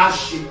ìnira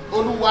ṣe.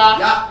 Olúwa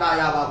yàtà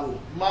yàbàbò.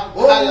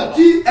 Ohun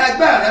tí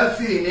ẹgbẹ́ rẹ̀ ń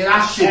fi ìnira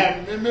ṣe.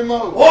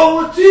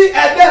 Ohun tí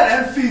ẹgbẹ́ rẹ̀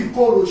ń fi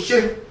ìkorò ṣe.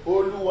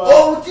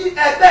 Ohun tí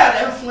ẹgbẹ́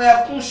rẹ̀ ń fún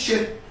ẹkún ṣe.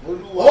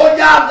 Ó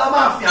yá lọ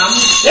máa fi àánú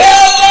ṣe.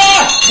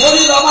 Mo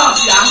ní lọ máa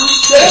fi àánú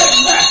ṣe.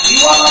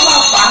 Ìwọ lọ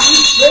máa fi àánú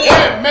ṣe.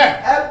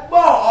 Ẹ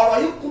gbọ́ ọ̀rọ̀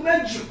yìí kù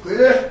méjì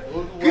péré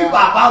kí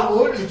bàbá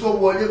wòlíì tó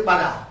wọlé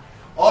padà.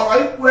 Ọ̀rọ̀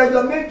yìí kù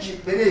ẹjọ́ méjì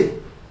péré.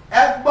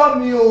 Ẹ gbọ́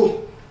mi o.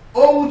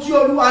 Ohun tí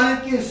Olúwa ní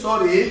kí n sọ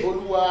rèé.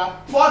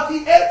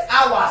 48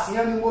 hours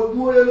yẹn ni mo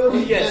dúró lé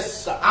lórí.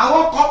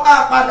 Àwọn kan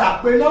máa padà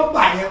pé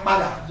nọ́mbà yẹn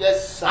padà.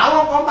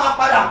 Àwọn kan máa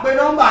padà pé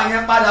nọ́mbà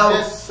yẹn padà o.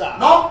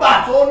 Nọ́mbà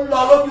tó ń lọ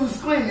lójú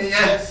screen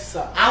yẹn.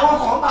 Àwọn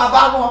kan máa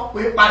bá wọn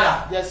pé padà.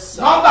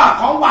 Nọ́mbà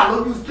kan wà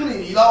lójú screen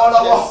yìí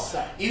lọ́wọ́lọ́wọ́.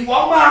 Ìwọ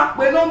máa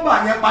pé nọ́mbà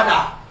yẹn padà.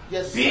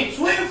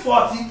 Between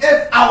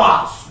 48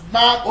 hours.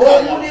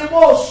 Òun ni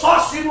mo sọ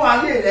sínú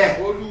ayé rẹ̀.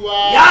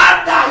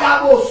 Yáda ya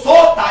mo sọ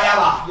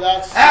tàyàrà.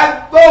 Ẹ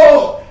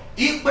gbọ́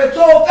ìpè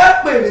tó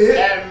fẹ́ pèrè.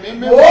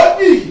 Wò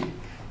ní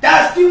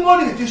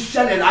testimony ti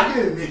ṣẹlẹ̀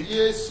láyé mi.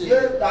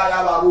 Yéda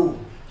yàrá o.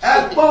 Ẹ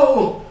gbọ́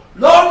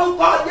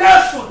lórúkọ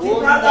Jésù ti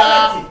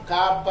Násárẹ́tì.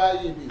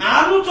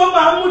 Àánú tó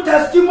máa mú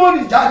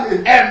testimony jáde.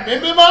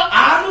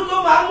 Àánú tó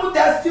máa mú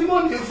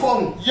testimony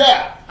fọ̀hún.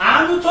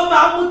 Àánú tó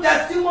máa mú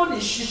testimony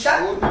ṣiṣẹ́.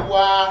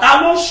 Ta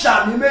ló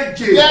ṣàmì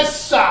méje?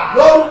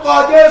 Lórúkọ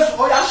Jésù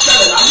ó yá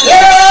ṣẹlẹ̀ láyé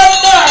rẹ̀.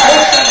 Ó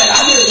ṣẹlẹ̀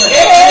láyé rẹ̀.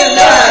 Ó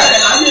ṣẹlẹ̀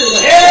láyé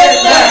rẹ̀.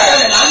 Ó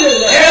ṣẹlẹ̀ láyé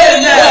rẹ̀.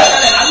 Ó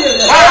ṣẹlẹ̀ láyé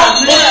rẹ̀. Ó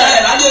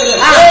ṣẹlẹ̀ láyé rẹ̀.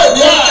 Ó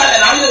ṣẹlẹ̀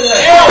láyé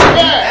rẹ̀.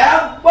 Ẹ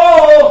gbọ́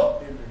o.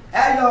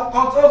 Ẹyọ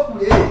kan tó kù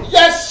rè.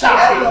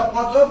 Ẹyọ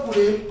kan tó kù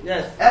rè.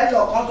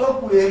 Ẹyọ kan tó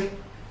kù rè.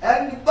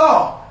 Ẹni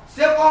tọ́.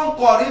 2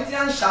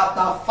 Corinthians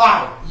chapter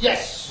 5.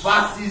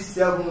 Verses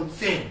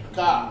 17.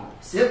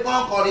 2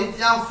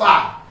 Corinthians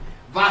 5.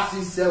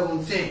 Verses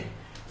 17.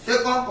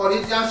 2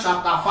 Corinthians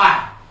chapter 5.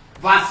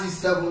 Verses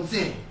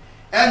 17.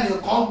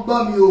 Ẹnìkan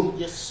gbọ́ mi o.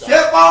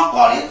 2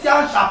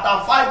 Corinthians chapter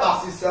 5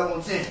 verses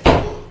 17.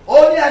 Ó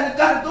ní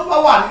ẹnikẹ́ni tó bá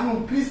wà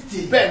nínú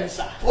Kristi.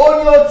 Ó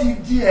ní ó ti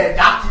di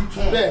ẹ̀dá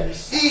titun.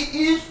 He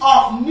is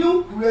of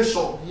new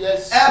creation.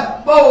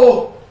 Ẹ gbọ́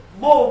o,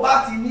 bó o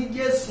bá ti ní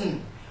Jésù,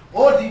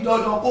 ó di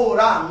dandan kó o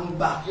rà àánú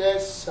gbà.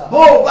 Bó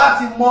o bá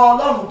ti mọ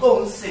Ọlọ́run tó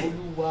ń sìn,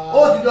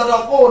 ó di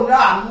dandan kó o rà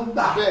àánú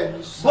gbà.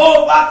 Bó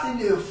o bá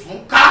ti lè fún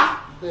ká,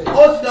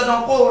 ó ti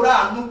dandan kó o rà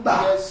àánú gbà.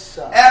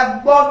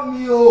 Ẹ gbọ́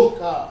mi o,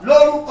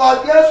 lórúkọ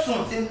Jésù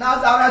ti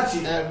Násárẹ́tì.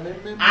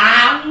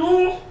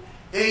 Àánú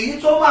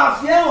èyí tó máa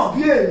fi hàn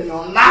bí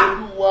ènìyàn ńlá.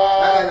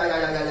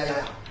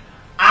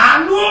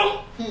 Àánú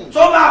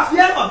tó máa fi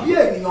hàn bí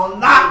ènìyàn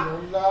ńlá.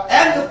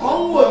 Ẹnìkan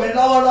ń wò mí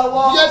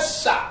lọ́wọ́lọ́wọ́.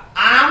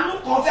 Àánú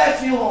kan fẹ́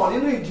fi hàn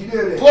nínú ìdílé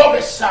rẹ̀.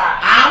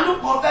 Àánú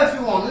kan fẹ́ fi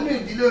hàn nínú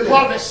ìdílé rẹ̀.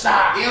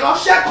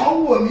 Ìránṣẹ́ kan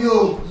wò mí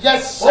o.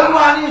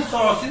 Olúwa ní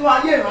sọ̀rọ̀ sínú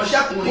ayé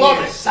ìránṣẹ́kùnrin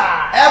yẹn.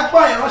 Ẹ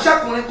gbọ́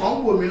ìránṣẹ́kùnrin kan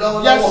wò mí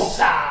lọ́wọ́lọ́wọ́.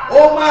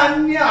 Ó máa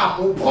ń ní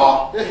àmúbọ́.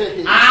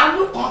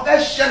 Àánú kan fẹ́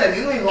ṣẹlẹ̀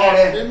nínú ìran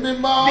rẹ̀.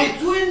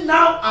 Between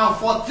now and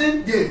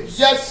 14 days.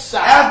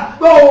 Ẹ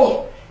gbọ́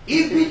o.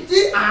 Ibi tí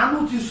àánú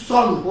ti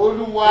sọnù.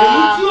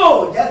 Èyí tí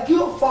ò jẹ́ kí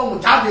ó fọhùn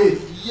jáde.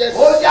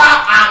 Ó yá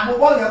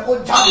àmúbọ́ yẹn kó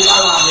jáde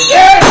lára rẹ̀.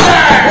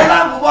 Mo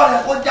lámúbọ́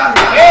yẹn kó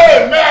jáde lára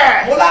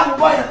rẹ̀. Mo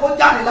lámúbọ́ yẹn kó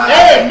jáde lára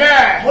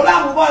rẹ̀. Mo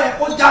lámúbọ́ yẹn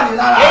kó jáde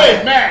lára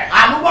rẹ̀.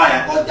 Àmúbọ́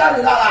yẹn kó jáde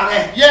lára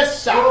rẹ̀.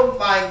 Oh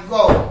my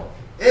God.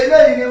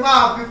 Eléyìí ni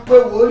máa fi pé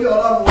wòlíì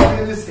Ọlọ́run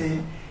wọlé nísìnyí.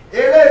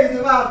 Eléyìí ni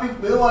máa fi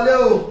pé wọlé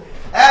o.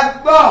 Ẹ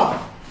gbọ́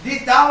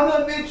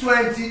Deuteronomy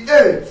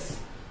 28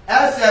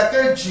 ẹsẹ̀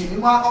kejì ni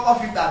wọ́n kọ́kọ́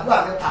fi gbàdúrà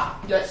mẹ́ta.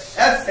 Yes.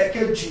 Ẹsẹ̀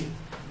kejì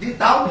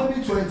Deuteronomy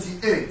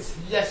 28.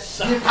 Yes,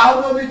 sir.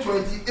 Deuteronomy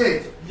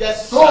 28.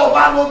 Yes, Tó o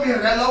bá lómi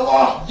rẹ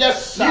lọ́wọ́.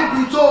 Yes, sir.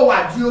 Ibi tó wà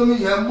di omi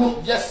yẹn mú.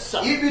 Yes, sir.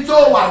 Ibi tó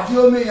wà di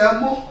omi yẹn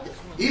mú.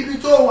 Ibi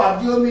tó wà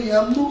di omi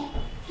yẹn mú.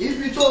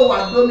 Ibi tó wà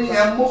di omi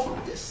yẹn mú.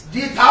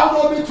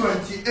 Deuteronomy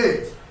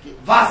 28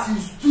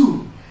 verses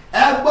 2.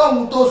 Ẹgbọ́n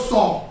ohun tó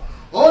sọ.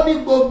 Ó ní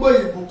gbogbo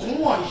ìbùkún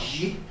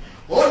wọ̀nyí.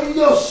 Ó ní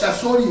yóò ṣẹ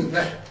sórí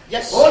rẹ.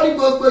 Yes. Ó ní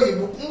gbogbo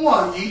ìbùkún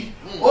wọ̀nyí.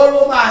 Ó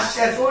ló máa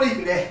ṣẹ sórí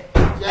rẹ.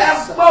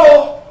 Yes, sir. Ẹgbọ́n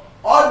o,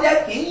 ọdẹ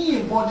kì í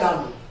yìnbọn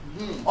dànù.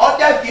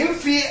 Ọdẹ kì í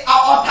fi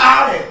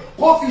ọta rẹ̀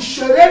kó fi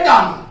ṣeré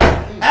dànù.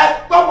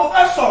 Ẹgbọ́n mo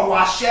fẹ́ sọ̀rọ̀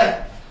àṣẹ.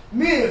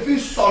 Mi ì fi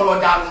sọ̀rọ̀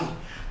dànù.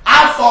 A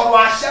sọ̀rọ̀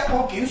àṣẹ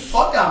kan kì í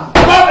sọ dànù.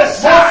 Mo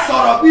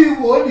sọ̀rọ̀ bí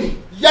wòlíì.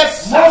 Yes,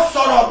 sir. Mo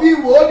sọ̀rọ̀ bí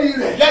wòlíì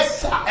rẹ̀.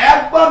 Yes, sir.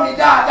 Ẹ gbọ́ mi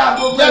dáadáa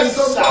gbogbo ẹni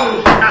tó gbọ́.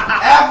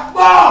 Ẹ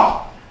gbọ́.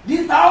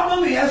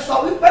 Deuteronomy yẹn sọ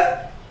wípé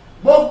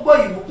gbogbo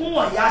ìbùkún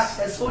wọ̀nyí á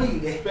ṣẹ sórí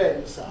rẹ̀.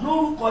 Bẹ́ẹ̀ni, sir.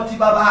 Lórúkọ ti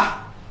bàbá.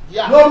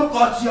 Yeah.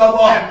 Lórúkọ ti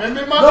ọmọ. Ẹ̀mí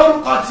mímọ́.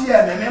 Lórúkọ ti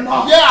ẹ̀mí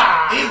mímọ́.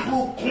 Yeah.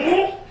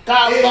 Ìbùkún.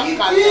 Kàlọ́, Èyí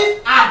kàlọ́. tí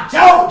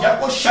àjẹ́ ò jẹ́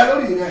kó ṣẹ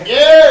lórí rẹ̀.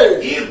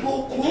 Yeah.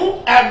 Ìbùkún.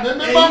 Ẹ̀mí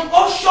mímọ́. Èyí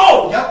ó ṣọ́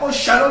ò jẹ́ kó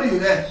ṣẹ lórí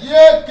rẹ̀.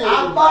 Yéèké.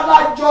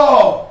 Abálájọ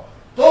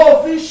tó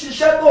fi ń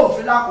ṣiṣẹ́ tó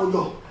fi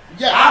lákòjọ.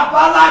 Yeah.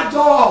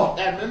 Abálájọ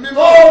Ẹ̀mí mímọ́.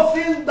 tó fi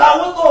ń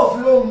gbawó tó fi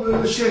ohun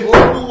èlò ṣe.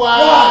 Olúwa.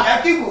 Wọ́n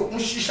jẹ́ kí ìbùkún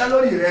ṣiṣẹ́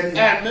lórí rẹ̀ ni.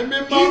 Ẹ̀mí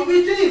mímọ́. Ibi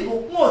tí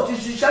ìbùkún ò ti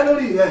ṣiṣẹ́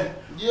lórí rẹ̀.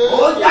 Yeah.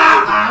 Ó yá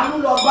àánú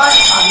lọ bá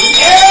ìpàdé.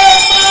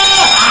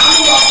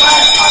 Àánú lọ bá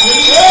ìpàdé.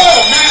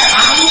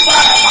 Àánú bá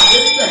ìpàdé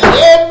níbẹ̀.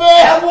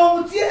 Amen. Ẹ wo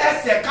ohun tí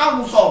ẹsẹ̀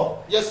karùn-ún sọ.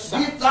 Yes, sir.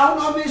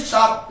 Deuteronomy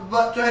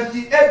chapter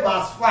 28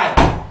 verse 5.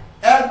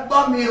 Ẹ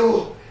gbọ́ mi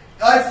o.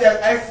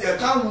 Ẹsẹ̀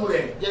karùn-ún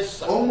rẹ̀. Yes,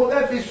 sir. Òun mo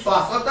fẹ́ fi sọ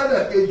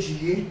àsọtẹ́lẹ̀ kejì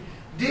yìí.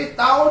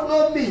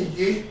 Deuteronomy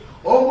yìí.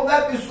 Òun mo fẹ́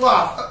fi sọ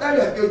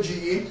àsọtẹ́lẹ̀ kejì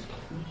yìí.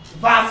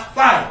 Verse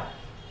 5.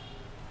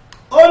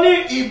 Ó ní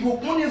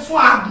ìbùkún ni fún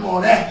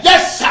agbọ̀n rẹ̀.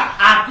 Yes, sir.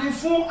 Àti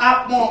fún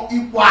apọ̀n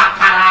ipò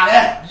àkàrà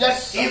rẹ̀. Yes,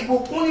 sir.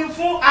 Ìbùkún ni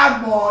fún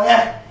agbọ̀n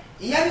rẹ̀.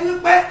 Ìyẹn ni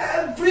wípé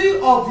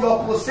every of your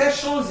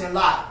possessions in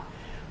life,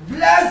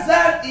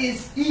 blessed is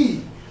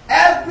he,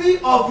 every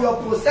of your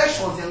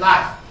possessions in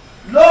life.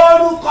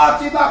 Lórúkọ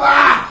ti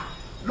bàbá,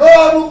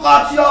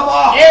 lórúkọ ti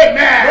ọmọ,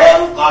 Amen.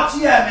 lórúkọ ti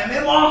ẹ̀mí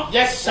mímọ́.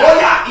 Yes, sir. Ó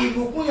yá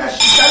ìbùkún yẹn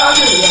ṣiṣẹ́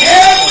láyé rẹ̀.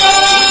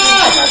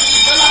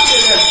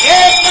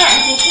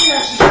 Ìbùkún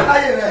yẹn ṣiṣẹ́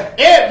láyé rẹ̀.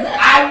 Amen.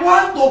 I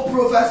want to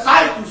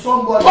prophesy to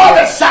somebody.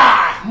 Prophesy.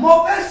 Mo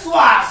fẹ́ sọ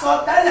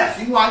àsọtẹ́lẹ̀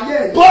sínú ayé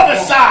rẹ̀.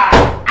 Prophesy.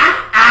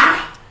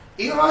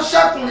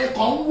 Ìránṣẹ́kùnrin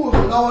kan ń wò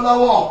mí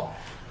lọ́wọ́lọ́wọ́.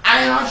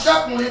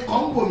 Ìránṣẹ́kùnrin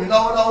kan ń wò mí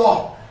lọ́wọ́lọ́wọ́.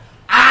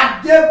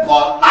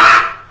 Adébọ́lá,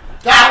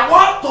 I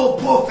want to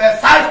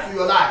prophesy to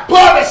your life.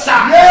 Prophesy.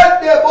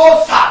 Lédèbó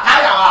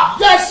sàtáyàwá.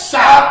 Yes, sir.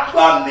 Ẹ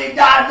gbọ́ mi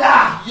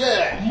dáadáa.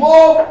 Yeah.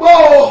 Mo gbọ́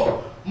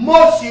o, mo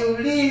sì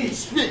rí i.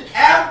 Speak.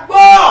 Ẹ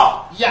gbọ́.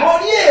 Yeah. Mo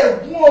rí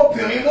ègún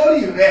obìnrin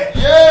lórí rẹ̀.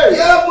 Yeah.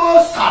 Lédèbó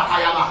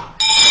sàtáyàwá.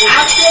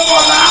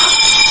 Adébọ́lá,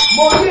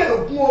 mo rí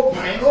ègún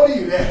obìnrin lórí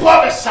rẹ̀.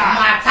 Prophesy.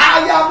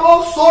 Màtáyà mo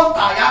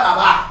sọ̀tà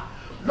yàrá.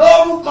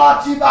 Lórúkọ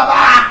ti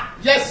bàbá.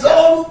 Yes, sir.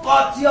 Lórúkọ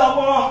ti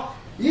ọmọ.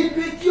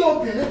 Ibi tí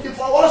obìnrin ti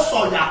fọwọ́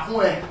sọ̀yà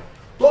fún ẹ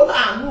tó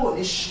láàánú ò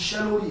ní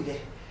ṣiṣẹ́ lórí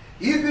rẹ̀.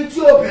 Ibi tí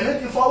obìnrin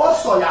ti fọwọ́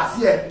sọ̀yà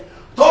sí ẹ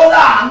tó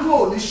láàánú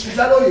ò ní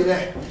ṣiṣẹ́ lórí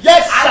rẹ̀.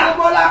 Yes, sir.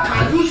 Adébọ́lá,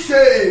 can you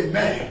say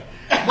amen?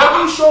 Mo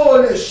ní ṣó o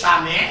lè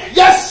ṣàmì.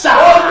 Yes, sir.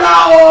 Ó dá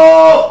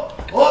o.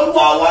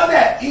 Olúwa ọwọ́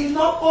bẹ̀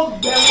iná kò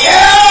gbẹ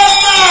wọ́n.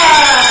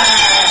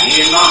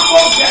 Iná kò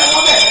gbẹ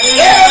wọ́n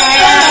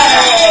bẹ̀.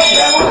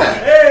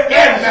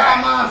 Amen. A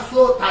máa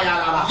so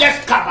tàyàrà. Yes,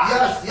 Kaba.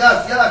 Yes, yes,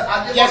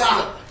 yes. Yes, Adébọ́lá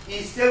sir.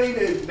 is saying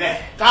amen.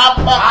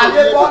 Kaba.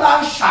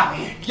 Adébọ́lá ń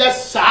ṣàmì.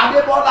 Yes, sir.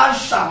 Adébọ́lá ń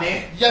ṣàmì.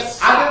 Yes,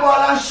 sir.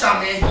 Adébọ́lá ń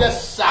ṣàmì. Yes,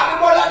 sir.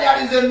 Adébọ́lá, there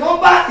is a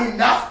number in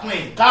that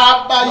screen.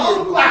 Kaba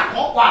Nọ́mbà yẹn.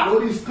 kan wà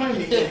lórí screen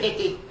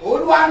yìí.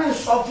 Olúwa ní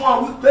sọ fún ọ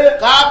wípé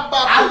Kaba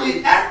at the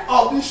end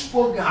of this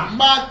program,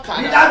 Maka.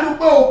 rí dájú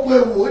pé o pe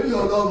wòlíì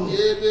Ọlọ́run.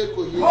 Yebe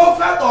ko ye.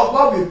 Prophet of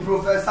God will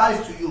prophesy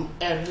to you.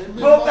 Ẹ̀mí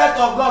mímọ́. Prophet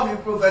of God will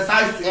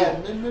prophesy to you.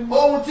 Ẹ̀mí mímọ́.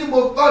 Ohun tí mo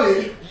gbọ́ rè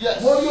é,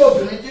 Yes. mo rí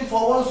obìnrin tí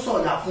fọwọ́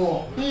sọ̀yà fún ọ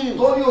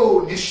tó ní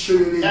o ní ṣe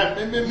rere.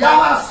 Ẹ̀mí mímọ́.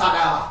 Yálà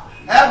sàdàrà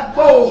ẹ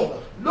gbọ́ o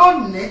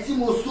lónìí tí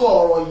mo sọ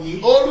ọ̀rọ̀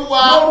yìí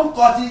Olúwa.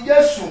 lórúkọ ti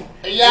Jésù.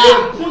 Ìyá.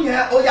 Ègún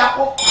yẹn ó yá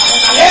kó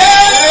parẹ́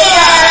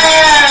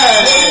láyé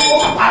rẹ̀. Ó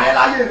parẹ́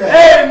láyé rẹ̀.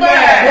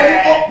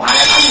 Amen. Ó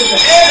parẹ́ láyé rẹ̀.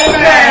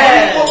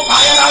 Amen. Ó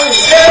parẹ́ láyé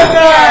rẹ̀.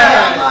 Amen.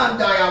 Ẹ máa ń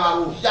da yàrá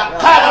wò.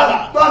 Yakaba. Ẹ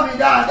gbọ́ mi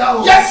dáadáa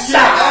o. Yes, sir.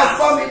 Ẹ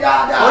gbọ́ mi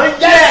dáadáa.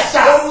 Yes,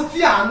 sir. Ohun tí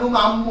àánú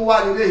máa ń mú wá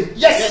lélẹ̀.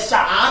 Yes, sir.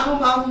 Àánú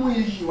máa ń mú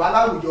iyì wá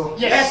láwùjọ.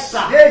 Yes,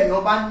 sir.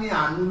 Béèyàn bá ní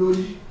àánú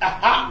lórí.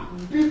 Aha.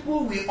 People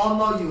will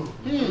honour you.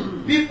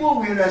 People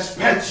will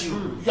respect you.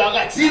 You are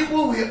right.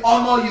 People will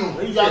honour you.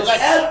 You are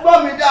right. Ẹ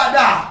gbọ́ mi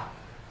dáadáa.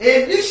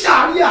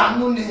 Èlíṣà rí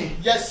àánú ni.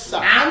 Yes, sir.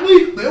 Àánú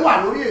ìpè wà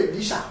lórí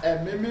Èlíṣà.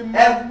 Ẹ̀mí mímọ́.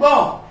 Ẹ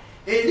gbọ́,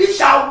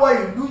 Èlíṣà wọ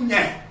ìlú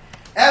yẹn.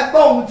 ẹ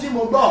gbọ́ ohun tí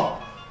mo gbọ́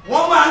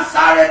wọ́n máa ń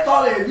sáré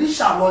tọrọ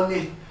Èlíṣà lọ ni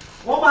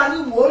wọ́n máa ní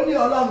wòlíì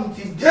Ọlọ́run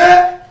ti dé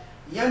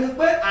ìyẹn ni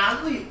pé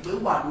àánú ìpè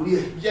wà lórí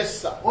ẹ̀.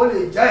 Yes, sir. ó lè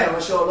jẹ́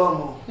ìránṣẹ́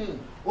Ọlọ́run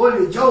ó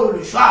lè jẹ́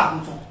olùṣọ́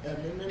àgùntàn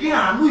kí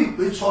àánú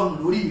ìpè sọnù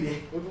lórí rẹ̀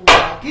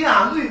kí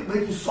àánú ìpè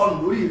ti sọnù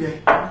lórí rẹ̀.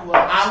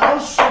 I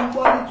want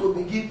somebody to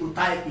begin to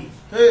type it.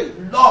 Hey,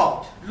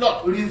 Lord,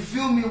 Lord,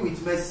 refill me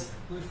with mercy.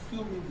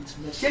 refill me with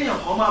mercy. Ṣéyàn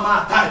kan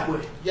máa type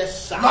ẹ̀.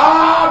 Yes, sir.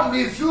 Lord,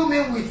 refill me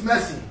with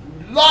mercy.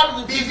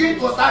 Lord, Begin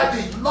to type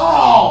it.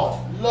 Lord,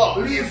 Lord,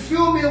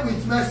 refill me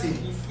with mercy.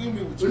 refill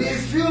me with mercy.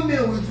 Refill me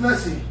with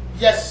mercy.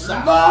 Yes,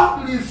 sir.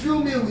 Lord, refill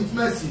me with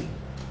mercy.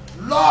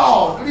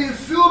 Lord,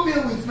 refill me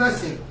with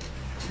mercy.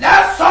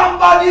 Let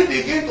somebody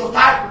begin to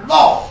type,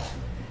 Lord,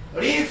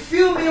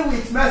 refill me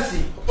with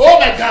mercy. Oh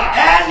my God.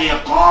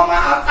 Ẹnìkan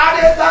máa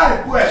sáré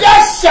type ẹ̀.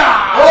 Yes, sir.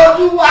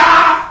 Olúwa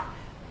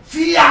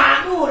fi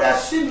àánú rẹ̀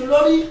sí mi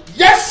lórí.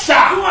 Yes, sir.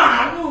 Fún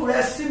àánú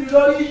rẹ̀ sí mi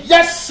lórí.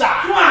 Yes, sir.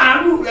 Fún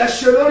àánú rẹ̀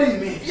ṣe lórí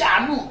mi.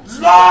 Yanu.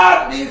 Lord,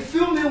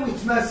 refill me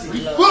with mercy.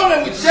 Refill me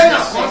with Ṣé mercy.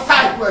 yàn kan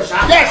type ẹ̀ ṣá?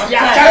 Yes, they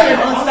are Ṣé typing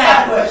yàn on kan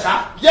type ẹ̀ ṣá?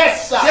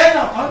 Yes, sir. Ṣé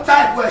yàn kan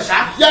type ẹ̀ ṣá?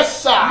 Yes,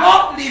 sir.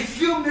 Lord,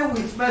 refill me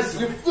with mercy.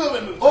 Refill me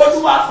with mercy.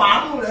 Olúwa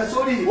fàánú rẹ̀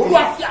sórí mi.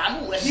 Olúwa fi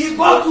àánú rẹ̀ Kì sí. í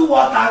bọ́tú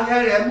wọ́tà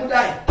yẹn rẹ̀ mú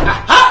dáì.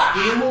 Aha. Kì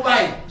í mú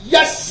báyìí.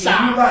 Yes, Kì í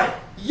mú sir. báyìí.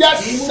 Yes,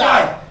 Kì í mú sir.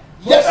 báyìí.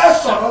 Mo Yes, fẹ́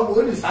sir. sọ̀rọ̀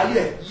wòlíì sáyé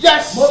ẹ̀.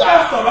 Yes, Mo fẹ́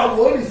sir. sọ̀rọ̀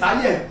wòlíì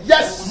sáyé ẹ̀.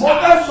 Yes, Mo sir.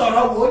 fẹ́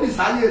sọ̀rọ̀ wòlíì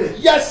sáyé rẹ̀.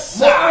 Yes,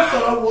 Mo fẹ́ sir.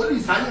 sọ̀rọ̀ wòlíì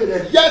sáyé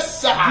rẹ̀. Yes,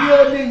 sir. Bí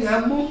omi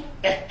yẹn mú.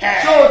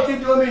 Ṣé o ti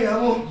di omi yẹn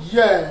mú?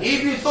 Yeah.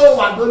 Ibi tó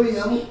wà lómi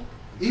yẹn mú.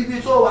 Ibi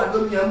tó wà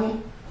lómi yẹn mú.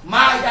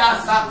 Máa yá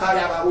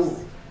sàkàyàrá o.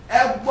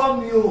 Ẹ gbọ́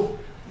mi o.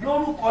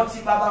 Lórúkọ ti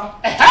bàbá.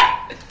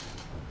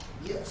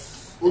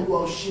 Yes. Olúwa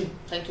ò ṣe.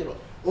 Thank you, Lord.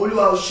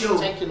 Olúwa ò ṣe o.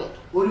 Thank you, Lord.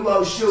 Olúwa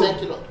ò ṣe o.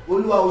 Thank you, Lord.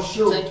 Olúwa ò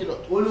ṣe o. Thank you,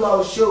 Lord. Olúwa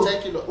ò ṣe o.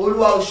 Thank you, Lord.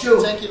 Olúwa ò ṣe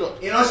o. Thank you, Lord.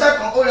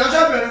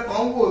 Ìránṣẹ́bìnrin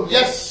kan ń wò mí.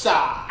 Yes,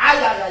 sir.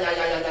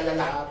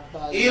 Ayayayayayayaya.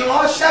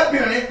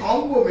 Ìránṣẹ́bìnrin kan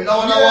ń wò mí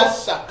lọ́wọ́lọ́wọ́.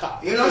 Yes, sir.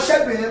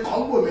 Ìránṣẹ́bìnrin kan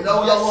ń wò mí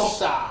lọ́wọ́lọ́wọ́. Yes,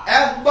 sir. Ẹ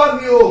gbọ́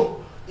mi o.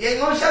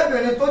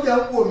 Ìránṣẹ́bìnrin tó jẹ́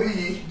ń wò mí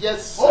yìí. Yes,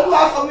 sir.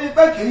 Olúwa sọ mi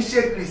pé kì í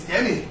ṣe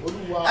Kìrìsìtẹ́nì.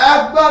 Olúwa. Ẹ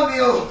gbọ́ mi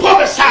o.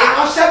 Prophesy.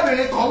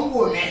 Ìránṣẹ́bìnrin kan ń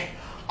wò mí.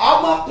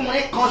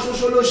 Ọmọkùnrin kan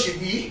ṣoṣo ló ṣì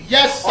bí.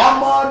 Yes, sir.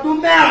 Ọmọ ọdún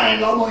mẹ́rin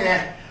lọ́mọ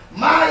yẹn.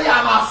 Máa yà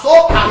máa sọ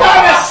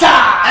Prophesy.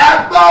 Ẹ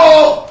gbọ́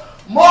o.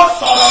 Mo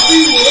sọ̀rọ̀ bí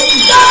wòlíì.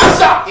 Yes,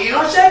 sir.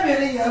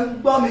 Ìránṣẹ́bìnrin yẹn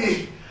ń gbọ́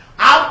mi.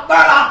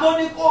 Agbára tó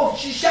ní kó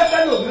ṣiṣẹ́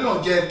fẹ́lòmíràn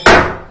jẹ.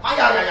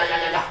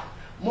 Ayayayayaya.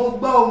 Mo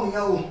gbọ́ ohun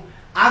yẹn o.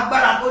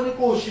 Agbára tó ní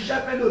kó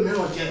ṣiṣẹ́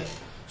fẹ́lòmíràn jẹ.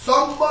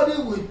 Somebody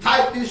will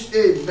type this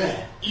amen.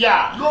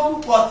 Yeah.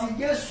 Lórúkọ ti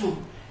Jésù.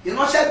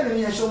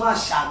 Ìránṣẹ́bìnrin yẹn ṣo máa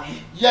ṣàmì.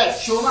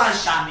 Yes. Ṣo máa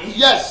ṣàmì.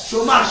 Yes.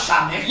 Ṣo máa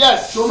ṣàmì.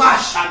 Yes. Ṣo máa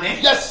ṣàmì.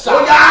 Yes, sir.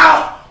 Ó yá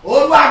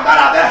olú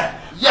agbára bẹ́ẹ̀.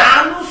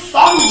 Àánú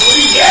sọ́run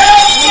lórí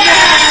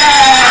rẹ̀.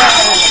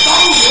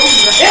 Sọ́run lórí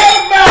rẹ̀.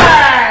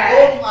 Amen.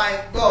 Oh my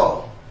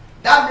God.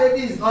 That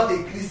lady is not a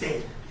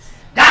Christian.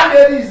 That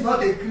lady is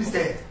not a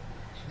Christian.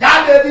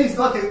 That lady is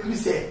not a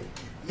Christian.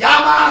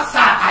 Yama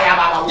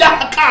Satayababa.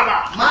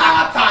 Yakara.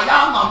 Mata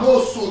Yama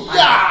Moso.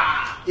 Yeah.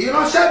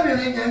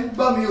 Ìránṣẹ́bìnrin yẹn ń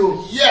gbọ́ mi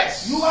o.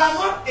 Yes. You are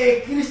not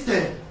a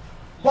Christian.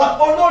 But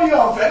olórí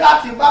ọ̀fẹ́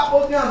láti bá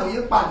program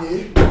yìí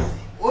pàdé.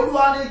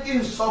 Olúwa ní kí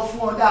n sọ fún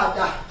ọ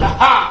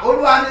dáadáa.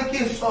 Olúwa ní kí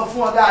n sọ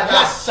fún ọ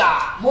dáadáa. Yes, sir.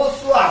 Mo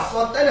sọ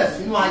àsọtẹ́lẹ̀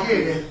sínú ayé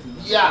rẹ.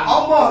 Yeah.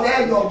 Ọmọ rẹ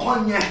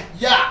ẹyọkan yẹn.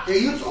 Yeah.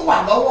 Èyí tó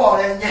wà lọ́wọ́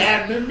rẹ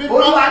yẹn.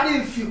 Olúwa ní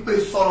ìfipè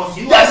sọ̀rọ̀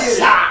sínú Yes, ayé rẹ.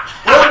 sir.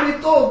 Omi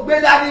tó gbé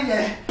dání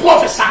yẹn.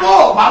 Prophesy.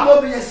 Bó o bá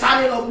lómi yẹn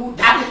sáré lọ mú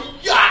dání.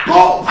 Yeah. Bó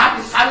o bá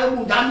ti sáré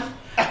mú dání.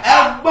 Ẹ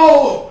gbọ́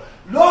o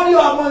lórí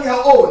ọmọ yẹn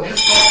ò ní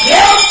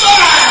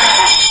sọ.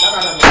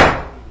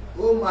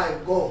 Oh my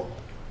God.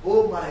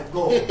 Oh my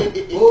God.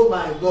 Oh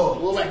my God.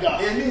 Oh my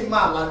God. Èmi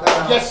máa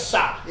lágbára. Yes,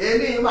 sir.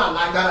 Èmi máa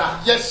lágbára.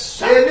 Yes,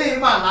 sir. Èmi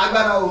máa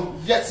lágbára o.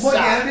 Yes, Mo sir.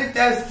 yẹn rí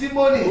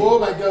testimony. Oh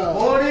my God.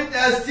 Mo rí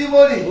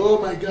testimony. Oh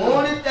my God.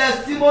 Mo rí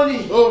testimony.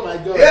 Oh my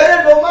God.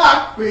 Eré ló máa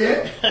pè é.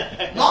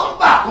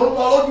 Nọ́mbà tó ń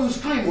lọ lójú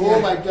screen yẹn. Oh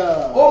my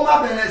God. Ó máa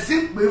bẹ̀rẹ̀ sí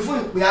pè fún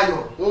ìpè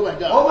ayọ̀. Oh my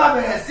God. Ó máa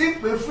bẹ̀rẹ̀ sí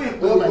pè fún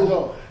ìpè Oh my ògo.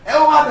 God.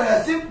 Ó máa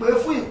bẹ̀rẹ̀ sí pè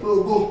fún ìpè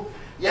ògo.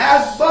 Yẹ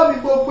gbọ́ mi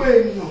gbogbo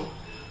ènìyàn.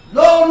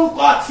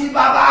 Lórúkọ ti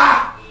bàbá.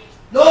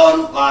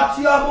 Lórúkọ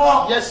ti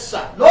ọmọ. Yes, sir.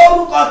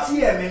 Lórúkọ ti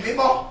ẹ̀mí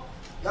mímọ́.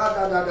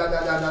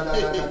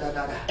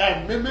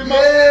 Ẹ̀mí mímọ́.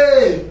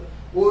 Yéé,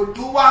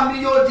 Olúwa mi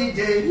yóò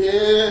dìde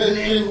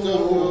nínú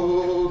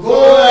ògo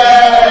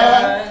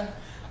ẹ̀.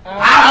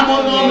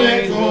 Amúnú mi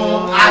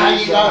dùn,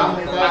 ayọ̀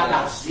mi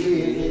padà sí.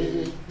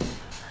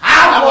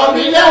 Àwọ̀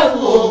mi lẹ́wù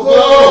ògo,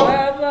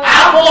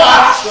 àbọ̀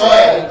aṣọ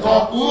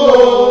ẹ̀gàn kúrò.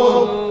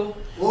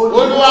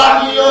 Olúwa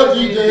mi yóò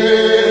dìde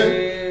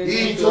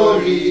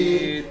nítorí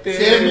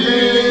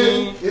tèmi.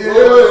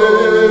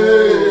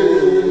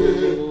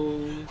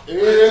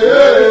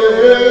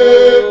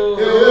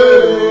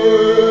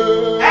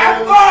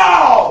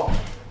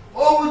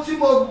 Ohun tí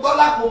mo gbọ́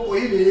lákòókò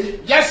yìí rèé.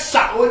 Yes,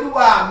 sir.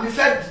 Olúwa mi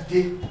fẹ́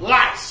dìde.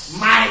 Rise.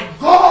 My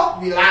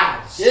God will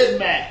rise.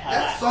 Amen.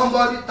 Let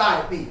somebody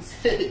type it.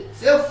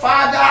 Say,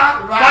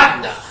 Father,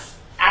 rise.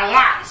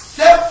 arise.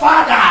 Say,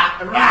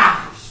 Father,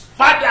 rise.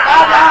 Father,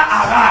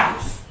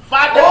 arise.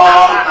 Father,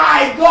 Oh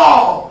my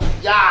God.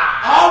 Yeah.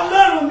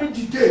 Ọlọ́run mi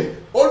dìde.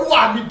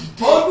 Olúwa mi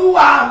dìde.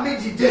 Olúwa mi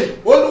dìde.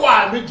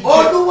 Olúwa mi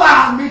dìde.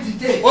 Olúwa mi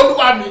dìde.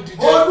 Olúwa mi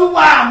dìde.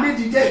 Olúwa mi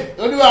dìde.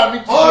 Olúwa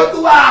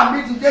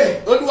mi dìde. Olúwa mi dìde.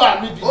 Olúwa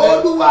mi dìde.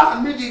 Olúwa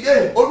mi dìde.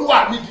 Olúwa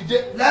mi dìde.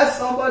 Let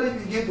somebody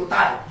begin to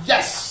type.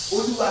 Yes.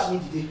 Olúwa mi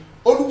dìde.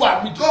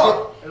 Olúwa mi dìde. God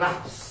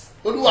arise.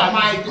 Olúwa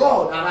My mi dìde.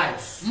 God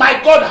arise. My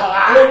God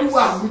arise.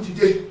 Olúwa mi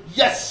dìde.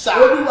 Yes, sir.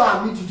 Olúwa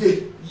mi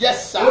dìde.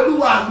 Yes, sir.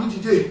 Olúwa mi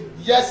dìde.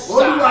 Yes, sir.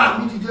 Olúwa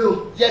mi dìde o.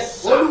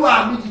 Yes, sir.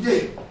 Olúwa mi dìde.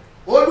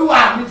 Olúwa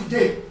mi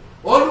dìde.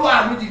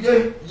 Olúwa mi dìde.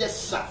 Yes,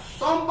 sir.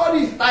 Somebody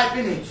is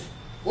typing it.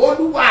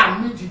 Olúwa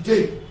mi dìde.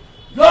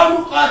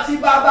 Lórúkọ ti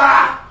bàbá.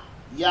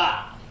 Yeah.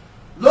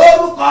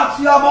 Lórúkọ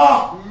ti ọmọ.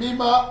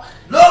 Mímọ́.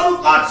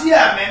 Lórúkọ ti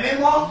ẹ̀mí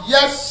mímọ́.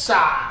 Yes,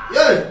 sir.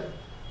 Yé!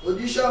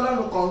 Òjíṣẹ́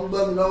Ọlọ́run kan ń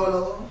gbọ́ mi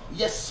lọ́wọ́lọ́wọ́.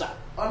 Yes, sir.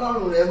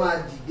 Ọlọ́run rẹ̀ máa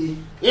dìde.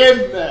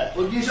 Amen.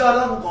 Òjíṣẹ́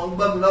Ọlọ́run kan ń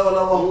gbọ́ mi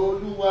lọ́wọ́lọ́wọ́.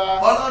 Olúwa.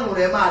 Ọlọ́run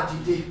rẹ̀ máa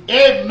dìde.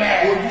 Amen.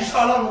 Òjíṣẹ́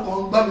Ọlọ́run kan ń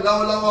gbọ́ mi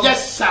lọ́wọ́lọ́wọ́.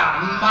 Yes, sir.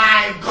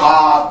 My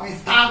God will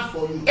stand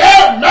for you.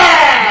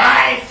 Amen.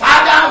 My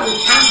Father will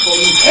stand for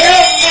you.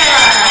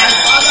 Amen. My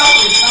Father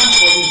will stand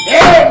for you.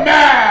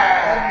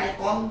 Amen.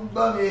 Ẹnìkan ń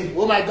gbọ́ mi.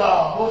 Oh my Mo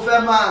God. fẹ́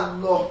máa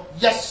lọ.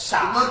 Yes, sir.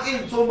 Ṣùgbọ́n kí n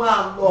tó máa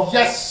lọ.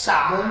 Yes,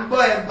 Mo ń sir.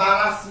 gbọ́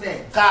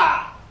embarrassment. God.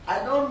 I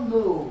don't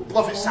know.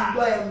 Professor. Mo ń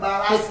gbọ́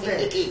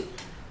embarrassment.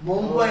 Mo ń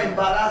gbọ́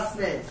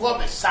embarrassment.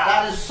 Professor.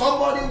 There is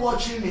somebody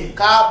watching me.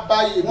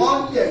 Kábàáyé. Wọ́n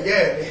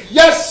yẹ̀yẹ́ rẹ̀.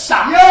 Yes,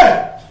 sir.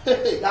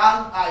 Dá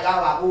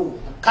àyàrá o.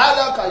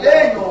 Kálákàyé.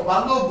 Léèyàn ọ̀bá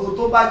lógo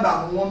tó bá gbà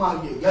mú wọn máa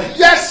yẹ̀yẹ́.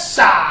 Yes,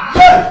 sir.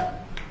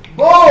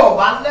 Bó o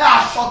bá lé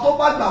aṣọ tó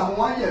bá gbà mú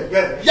wọn yẹ̀yẹ́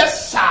rẹ̀. Yes,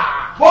 sir.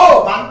 Bó o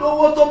bá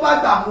lówó tó bá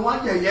gbà mú wọn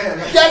yẹ̀yẹ́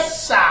rẹ̀. Yes,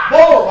 sir. Bó o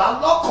bá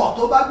lọ́kọ̀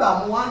tó bá gbà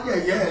mú wọn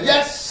yẹ̀yẹ́ rẹ̀.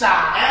 Yes,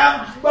 sir. Ẹ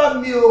gbọ́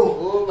mi o.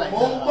 Oh my Mo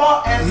ń gbọ́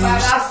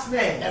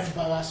embarrassment.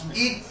 Embarrassment.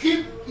 He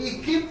keep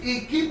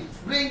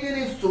bringing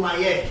it to my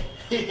head.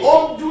 Ó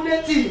ń dún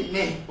létí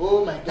mi.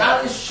 Oh my There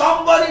God. is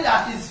somebody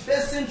that is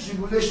facing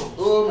tribulation.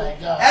 Oh my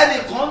God.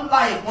 Ẹnìkan la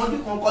ìpọ́njú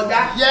kan kọjá.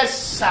 Yes,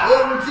 sir.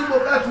 Ohun tí mo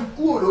fẹ́ fi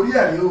kúrò lórí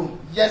ẹ̀rí o.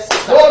 Yes, sir.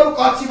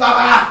 Lórúkọ ti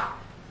bàbá.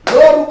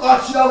 Lórúkọ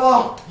ti ọmọ.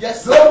 Yes,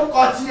 sir.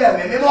 Lórúkọ ti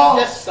ẹ̀mí mímọ́.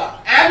 Yes, sir.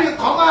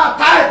 Ẹnìkan máa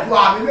táìpù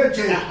àmì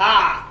méje. Aha.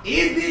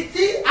 Ibi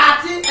tí a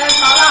ti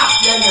ẹ̀mbára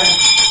àti ẹ̀yẹ̀.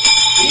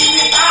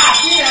 Ibi tá a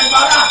ti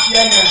ẹ̀mbára àti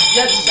ẹ̀yẹ̀.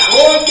 Yes, sir. Ó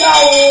já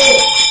o.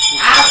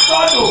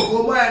 Asọ́dọ̀ ògo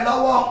mọ́ ẹ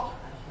lọ́wọ́.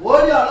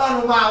 Wòlíì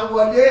Ọlọ́run máa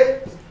wọlé.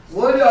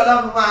 Wòlíì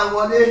Ọlọ́run máa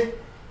wọlé.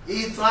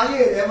 Ìtàn ayé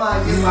rẹ̀ máa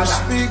yí padà.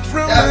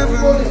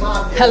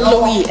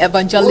 Elohe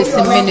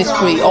Evangelism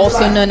Ministry,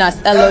 also known as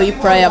Elohe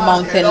Prayer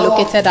Mountain,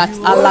 located at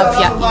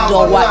Alavia,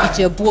 Idowa,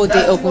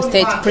 Ijebu-Ode, Ogun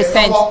State,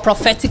 presents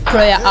Prophetic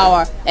Prayer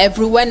Hour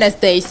every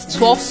Wednesdays,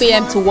 12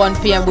 p.m. to 1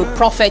 p.m. with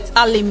Prophet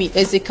Alimi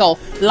Ezekiel,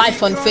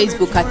 live on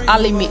Facebook at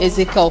Alimi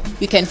Ezekiel.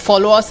 You can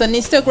follow us on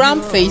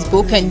Instagram,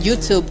 Facebook, and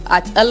YouTube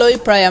at Elohe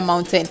Prayer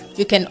Mountain.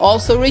 You can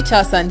also reach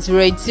us on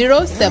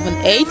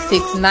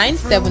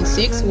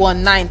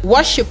 08078697619.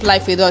 Worship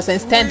life with us and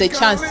stand the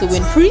chance to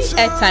win free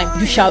airtime.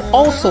 You shall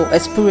also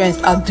experience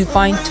a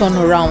divine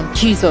turnaround.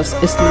 Jesus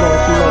is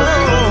Lord, Lord.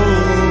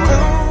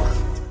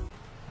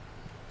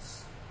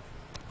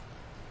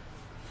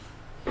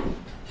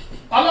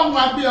 Ọlọ́run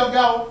máa gbé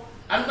ọgá o.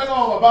 Adúgbò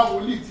náà wà bá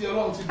wòlíì tí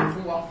Ọlọ́run ti dùn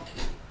fún wa.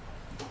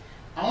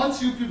 I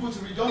want you people to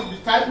be just be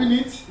typing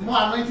it. More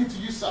anointing to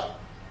you, sir.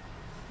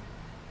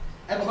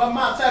 And Baba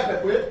máa type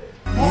ẹ̀ pé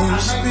more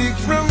anointing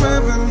to you,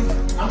 sir.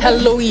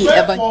 Elohe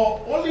Pray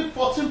for only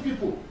 14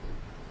 people.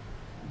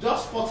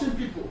 Just 14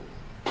 people.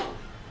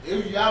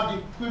 If you have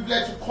the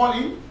privilege to call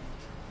in,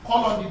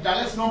 call on the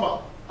direct number.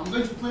 I'm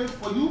going to pray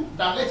for you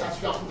direct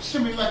as you are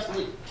pushing me right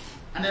away.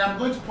 And then I'm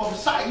going to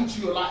prophesy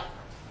into your life.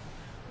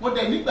 What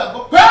they need that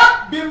go pé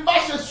bí n bá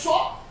ṣe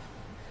sọ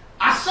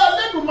àṣẹ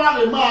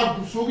Olódùmarè máa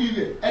gùn sórí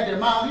rẹ̀ ẹ̀dẹ̀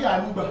máa rí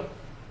àánú gbà.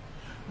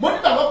 Mo ní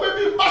gbàgbọ́ pé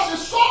bí n bá ṣe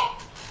sọ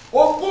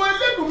ògo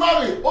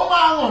Olódùmarè ó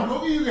máa ràn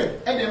lórí rẹ̀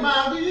ẹ̀dẹ̀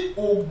máa rí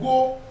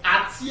ògo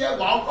àti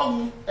ẹwà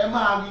Ọlọ́run ẹ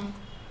máa rí.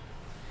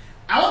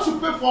 I want to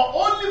pray for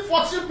only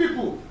 14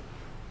 people.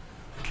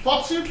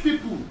 14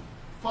 people.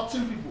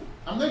 14 people.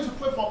 I'm going to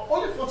pray for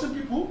only 14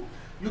 people.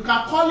 You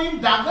can call in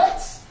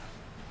direct.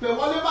 Pè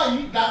wọlé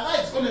báyìí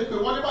direct ó lè pè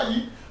wọlé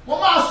báyìí. Wọ́n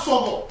máa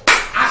sọ̀rọ̀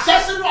àṣẹ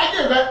sínú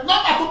ayé rẹ̀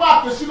nọ́mbà tó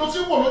bá pèsè lọ sí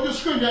wò lójú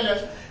screen yẹn yẹn.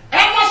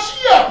 Ẹ wá sí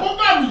ẹ̀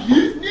program yìí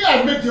ní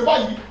ẹ̀ẹ̀méje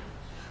báyìí.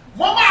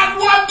 Wọ́n máa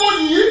lu aago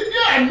yìí ní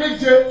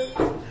ẹ̀ẹ̀méje.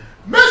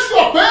 Make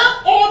sure pé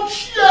ó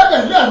ṣí ẹ̀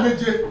rẹ̀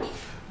lẹ́ẹ̀méje.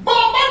 Bọ́ ọ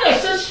bá dẹ̀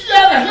ṣe ṣí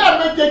ẹ̀ rẹ̀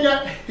lẹ́ẹ̀méje yẹn.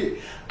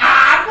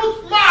 Àánú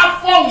máa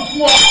fọ̀hún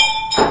fún ọ.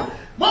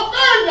 Mo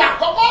fẹ́ ìyà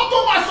àkọ́kọ́ tó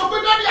máa sọ pé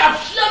Daddy, I've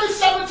shared it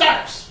 7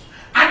 times.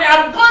 And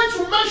I'm going to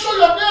mention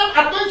your name.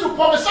 I'm going to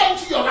prophesy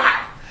into your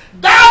life.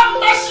 That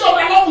mercy of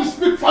the Lord will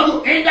speak for you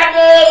in the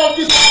name of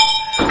Jesus.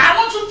 I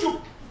want you to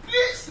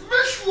please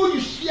make sure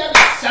you share it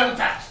 7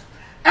 times.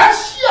 And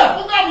share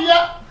program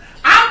here.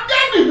 I'm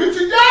telling you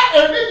today,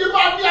 èmi ni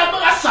máa ní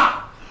agbára sà.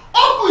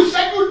 Ó kù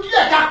ìṣẹ́jú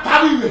díẹ̀ ká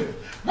parí rẹ̀.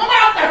 Mo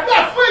máa gbàgbé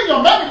fún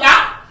èèyàn mẹ́rìnlá.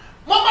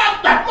 Mo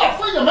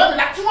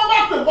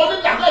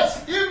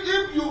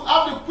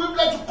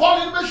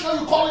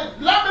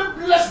somebody, let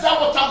me bless that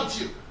water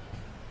with you.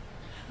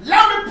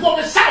 Let me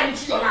prophesy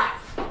into your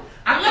life.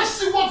 And let's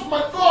see what my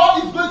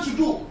God is going to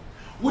do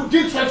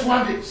within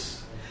 21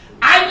 days.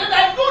 And then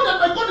I know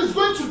that my God is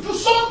going to do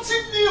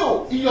something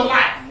new in your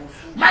life.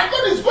 My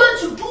God is going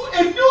to do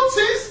a new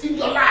thing in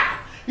your life.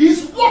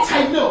 Is what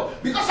I know.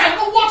 Because I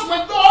know what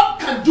my God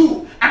can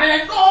do. And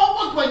I know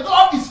what my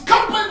God is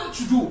capable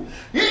to do.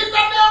 In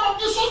the name of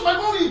Jesus, my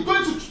God is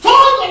going to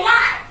turn your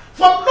life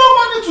from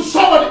nobody to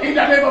somebody in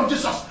the name of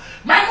Jesus.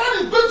 My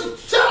God is going to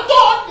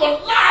turn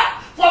your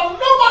life from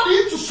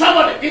nobody to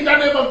somebody in the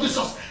name of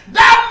Jesus.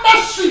 That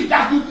mercy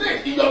that you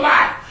need in your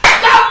life,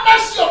 that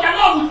mercy of the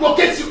Lord will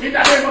locate you in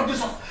the name of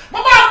Jesus.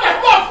 Mama, I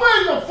go for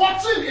your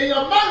 14 in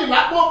your money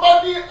like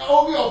nobody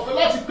over your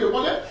philosophy.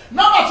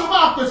 Number two,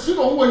 I'm pursuing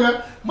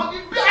over but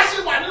if you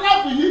actually want to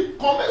love you,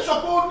 come and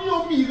support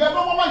me. Then,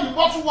 Mama, you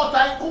bottle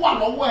water, go on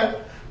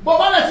nowhere. But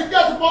when I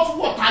get to bottle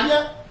water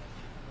here,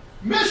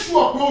 make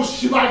sure go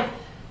shibai.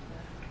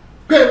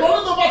 Pay,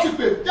 don't know what to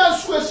pay.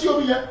 Just swear you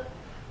here.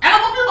 And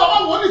I'm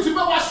going to want it to be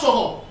what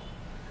sorrow.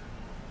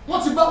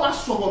 What's about what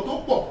sorrow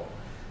to pop?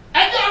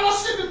 And then I will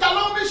see the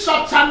Deuteronomy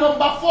chapter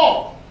number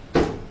 4.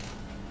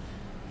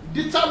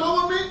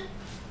 Deuteronomy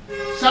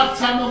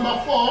chapter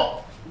number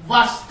 4,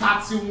 verse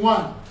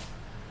 31.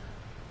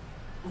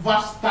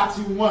 Verse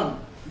 31.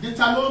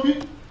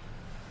 Deuteronomy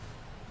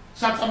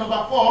chapter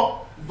number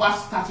 4,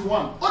 verse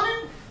 31. Only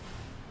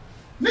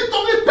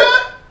nítorí pé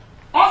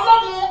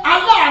Ọlọ́run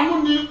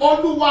aláàánú ni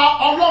Olúwa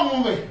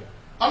Ọlọ́run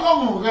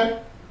rẹ̀.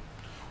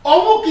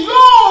 Òun kì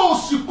yóò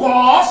sì kọ̀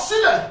ọ́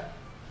sílẹ̀.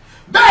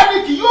 Bẹ́ẹ̀ ni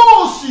kì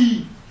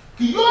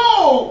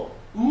yóò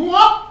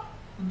rán,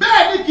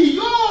 bẹ́ẹ̀ ni kì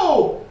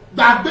yóò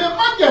gbàgbé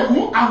májẹ̀mú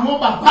àwọn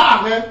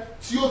bàbá rẹ̀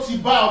tí ó ti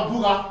bá ọ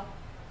búra.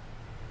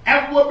 Ẹ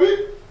wo bí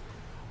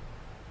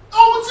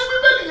ohun tí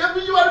Bíbélì yẹn fi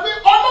yí wa ni pé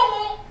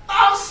Ọlọ́run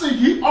tá ń sìn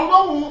yìí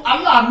Ọlọ́run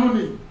aláàánú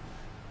ni.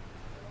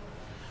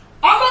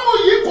 Ọlọ́run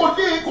yìí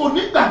kò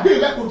ní gbàgbé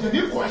rẹ̀, kò jẹ̀ ní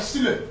kọ̀ ẹ́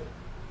sílẹ̀.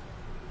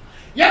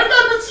 Yẹn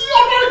bẹ́ẹ̀ bí tí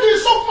Ọlọ́run kì í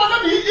sọ fún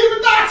ọdún ní ibi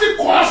tá a ti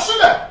kọ̀ ọ́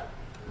sílẹ̀,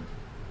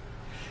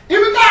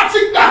 ibi tá a ti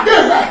gbàgbé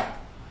rẹ̀,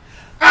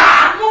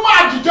 àánú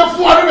máa dìde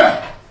fún ọ níbẹ̀,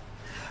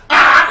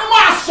 àánú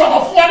máa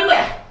sọ̀rọ̀ fún ọ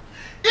níbẹ̀.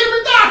 Ibi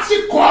tá a ti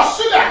kọ̀ ọ́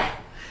sílẹ̀,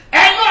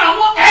 ẹnu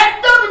àwọn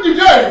ẹgbẹ́ mi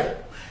dìde.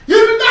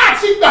 Ibi tá a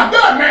ti gbàgbé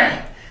mi,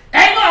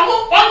 ẹnu àwọn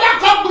ọjà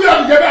kan gbé ọ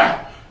dìde bẹ́ẹ̀.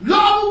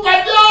 Lórúkọ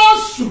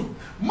Jésù,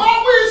 mo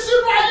wí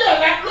sínú ayé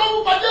rẹ,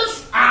 lórúkọ Jésù,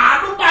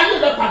 àánú bá ayé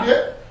rẹ pàdé.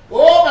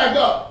 Oh my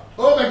God.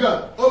 Oh my God,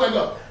 oh my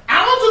God. I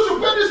want you to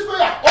pray this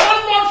prayer. Oh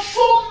Lord,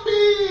 show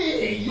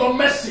me your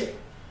mercy.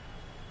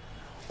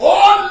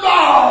 Oh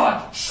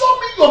Lord, show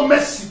me your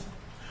mercy.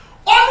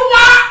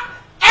 Olúwa,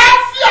 ẹ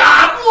fi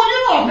àánú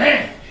yín hàn mí.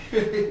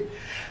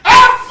 Ẹ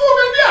fún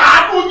mi ní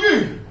àánú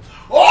yín.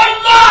 Oh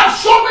Lord,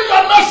 show me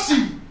your mercy.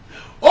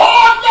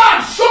 Oh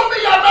Lord, show me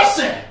your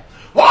mercy.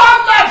 Oh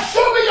Lord,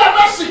 show me your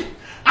mercy.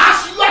 As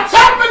you are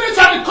typing it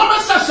in the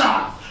comment section,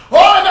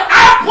 oh my God,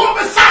 I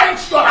prophesy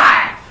into your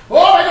life.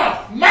 Oh my God,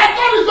 my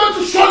God is going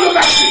to show you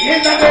mercy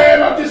in the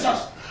name of Jesus.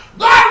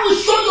 God will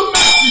show you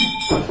mercy.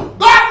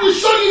 God will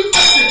show you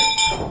mercy.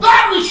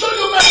 God will show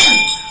you mercy.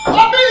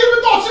 But even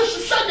though she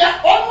said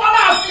that, all one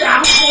has the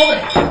hand for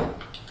it.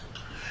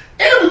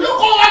 If you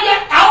call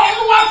again, I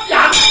only want the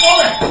hand for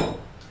it.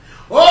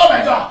 Oh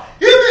my God,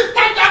 if you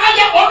take that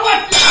again, all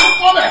one the hand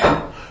for it.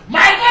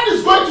 My God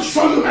is going to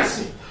show you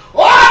mercy.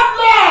 Oh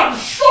Lord,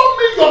 show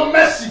me your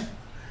mercy.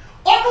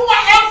 All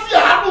one has the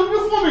hand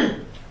for me.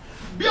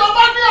 Bí o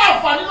bá ní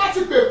àǹfààní láti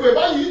pèpè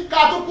báyìí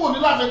ká tó kúrò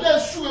nílò àfẹ́ jẹ́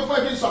ìṣúre fún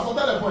ẹ kí n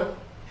ṣàfọ́tẹ́lẹ̀ fún ẹ.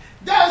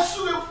 Jẹ́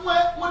ìṣúre fún ẹ,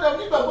 mo dẹ̀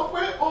nígbàgbọ́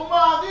pé o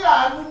máa rí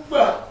àánú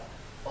gbà,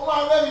 o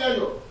máa rẹ́rìn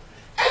ayọ̀.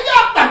 Ẹ jẹ́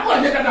àgbàdo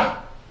ẹ̀yẹ dáadáa.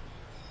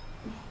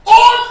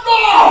 Oh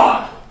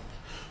Lord,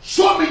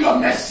 show me your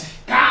mercy.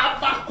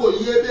 Káàbà kò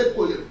yé bẹ́ẹ̀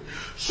kò yé.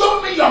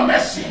 Show me your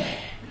mercy.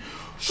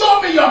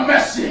 Show me your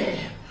mercy.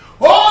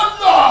 Oh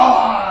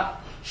Lord,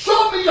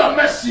 show me your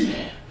mercy.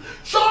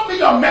 Show me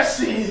your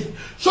mercy.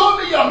 Show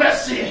me your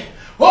mercy.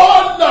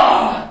 Oh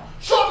Lord,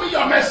 show me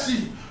your mercy.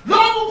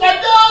 Lórúkọ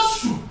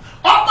Jésù,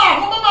 ọba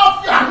àwọn ọmọ máa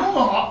fi àánú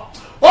hàn ọ́.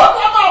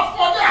 Olúwa máa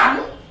fún ọ ní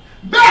àánú.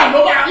 Bẹ́ẹ̀ ló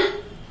máa rí.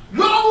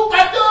 Lórúkọ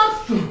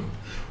Jésù,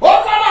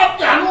 Olúwa máa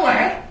fi àánú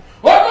ẹ̀.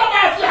 Olúwa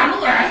máa fi àánú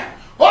ẹ̀.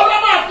 Olúwa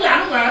máa fi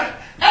àánú ẹ̀.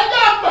 Ẹ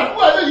jẹ́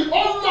àgbàdo eléyìí.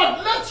 Oh Lord,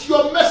 let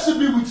your mercy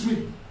be with me.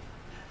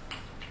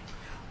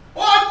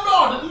 Oh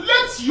Lord,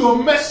 let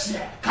your mercy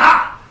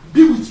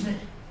be with me.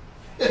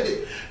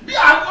 Bí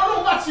àwọn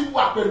Ọlọ́run bá ti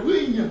wà pẹ̀lú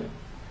èèyàn.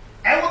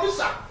 Ẹ wo bí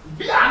sà,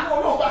 bí àánú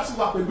Ọlọ́run bá ti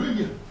wà pẹ̀lú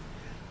èèyàn,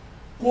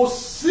 kò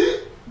sí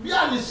bí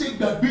a lè ṣe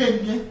gbàgbé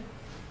ẹ̀yẹn.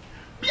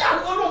 Bí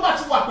àánú Ọlọ́run bá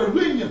ti wà pẹ̀lú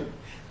èèyàn,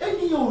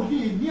 ènìyàn ò lè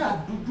ní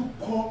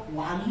àdójúkọ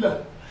wàhálà.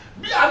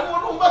 Bí àánú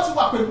Ọlọ́run bá ti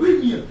wà pẹ̀lú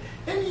èèyàn,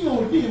 ènìyàn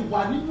ò lè wà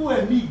nínú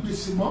ẹ̀mí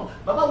ìgbèsè mọ́.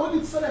 Bàbá wọlé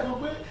ti ṣẹlẹ̀ kan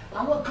pé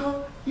àwọn kan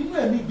inú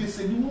ẹ̀mí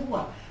ìgbèsè ni wọ́n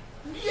wà.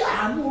 Bí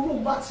àánú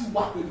Ọlọ́run bá ti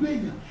wà pẹ̀lú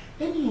èèyàn,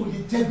 ènìyàn ò lè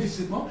jẹ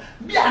gbèsè mọ́.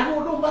 Bí àánú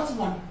Ọlọ́run bá ti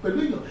wà pẹ̀lú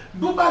èèyàn,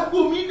 ló bá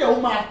gbómi ilẹ̀ ó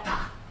máa tà.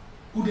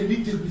 Kò dẹ̀ ní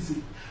jẹ gbèsè.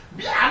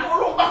 Bí àánú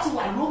Ọlọ́run bá ti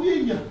wà lórí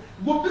èèyàn,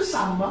 gbogbo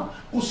sàmà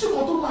kò sí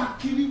kan tó máa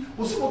kiri,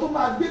 kò sí kan tó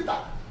máa gbé ta,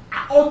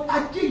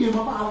 ajé yẹn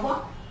máa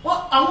wá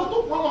àwọn tó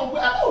wọ́n máa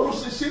wẹ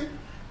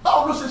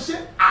báwo ló ṣe ṣe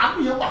àánú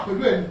yẹn wà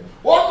pẹ̀lú ẹni.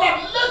 Oh Lord,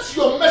 let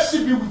your mercy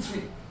be with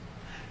me.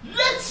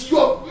 Let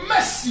your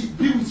mercy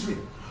be with me.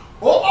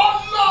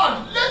 Oh Lord,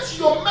 let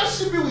your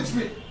mercy be with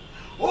me.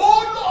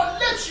 Oh Lord,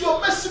 let your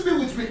mercy be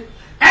with me.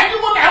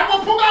 Anyone that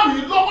have a program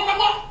yìí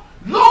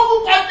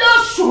lọ́wọ́ pàdé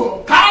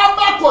sùn ká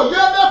má kò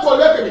yé bẹ́ẹ̀ kò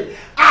lékele.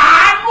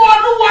 Àánú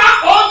Olúwa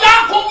ọjà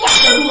kò wà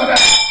pẹ̀lú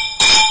rẹ̀.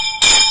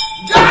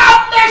 That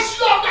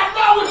mercy of the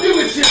Lord will be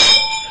with you.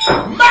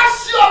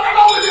 Mercy of the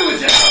Lord will be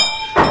with you.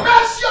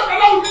 Mercy of the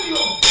Lord will be with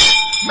you.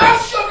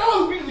 Mercy of the Lord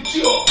will be with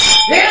you.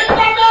 In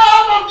the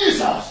name of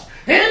Jesus.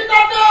 In the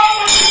name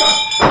of Jesus.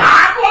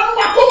 Àánú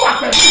Olúwa kò wà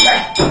pẹ̀lú rẹ̀.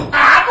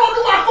 Àánú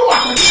Olúwa kò wà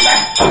pẹ̀lú rẹ̀.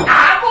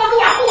 Àánú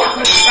Olúwa kò wà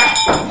pẹ̀lú rẹ̀.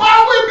 Máa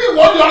wí bí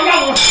ìwọ́de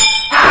Ọlọ́run.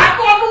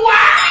 Àánú Olúwa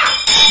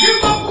ní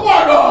gbogbo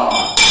ọ̀dọ̀.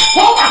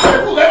 Kó wà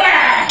pẹ̀lú rẹ̀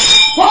bẹ́ẹ̀.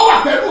 Kó wà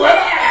pẹ̀lú rẹ̀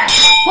bẹ́ẹ̀.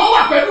 Kó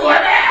wà pẹ̀lú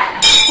rẹ̀ bẹ́ẹ̀.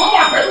 Kó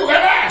wà pẹ̀lú rẹ̀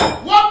bẹ́ẹ̀.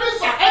 Wọ́n bí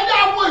sà ẹjẹ́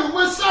àwọn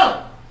ìwé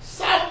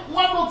Psalm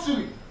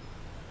 103.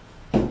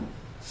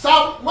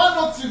 Psalm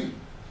 103.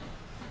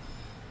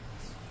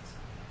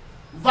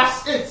 Verse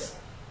 8.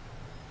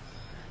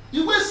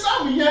 Ìwé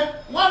Psalm yẹn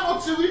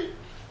 103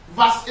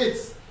 verse 8.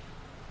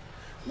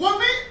 Wọ́n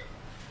bí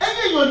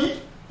ẹyẹ èèyàn yìí.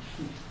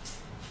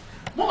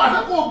 Mo máa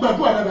fẹ́ kó o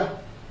gbàdúrà dáadáa.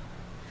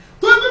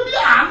 Tó ibi bí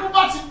àánú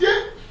bá ti dé,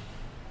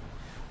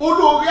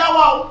 olóore á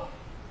wá o.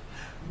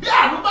 Bí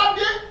àánú bá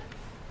dé,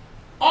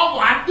 ọrọ̀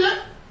á dé.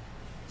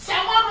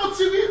 Psalm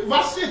 103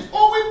 verse 8.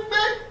 Ó wí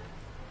pé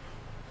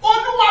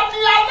Olúwa ni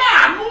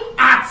aláàánú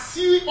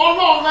àti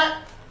ọlọ́rẹ.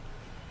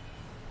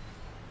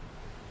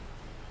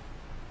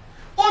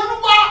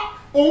 Olúwa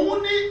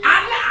òun ni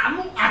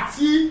aláàánú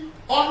àti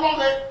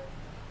ọlọ́rẹ.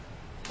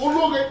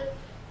 Olóore.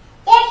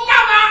 Ó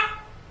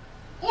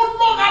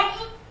lọ́ra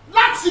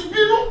láti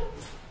bínú.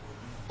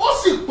 Ó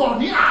sì pọ̀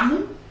ní àánú.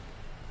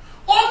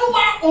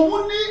 Olúwa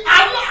òun ni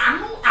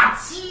aláàánú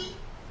àti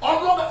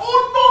ọlọ́rẹ. Ó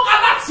lọ́ra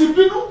láti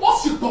bínú. Ó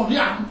sì pọ̀ ní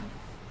àánú.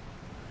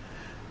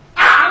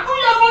 Àánú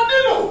yẹn ló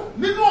nílò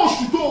nínú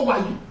oṣù tó wà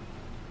yìí.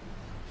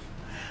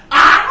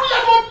 Àánú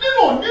yẹn ló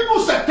nílò nínú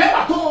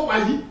Sẹ̀tẹ́mbà tó wà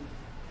yìí.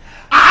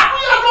 Àánú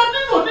yẹn ló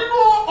nílò nínú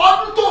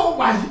ọdún tó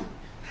wà yìí.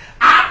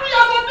 Àánú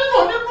yẹn ló nílò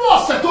nínú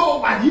ọ̀sẹ̀ tó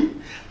wà yìí.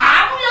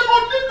 Àánú yẹn ló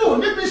nílò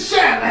níbi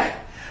iṣẹ́ rẹ̀.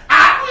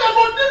 Àánú yẹn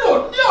ló nílò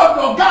ní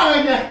ọ̀dọ̀ ọ̀gá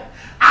rẹ̀ yẹn.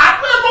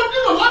 Àánú yẹn ló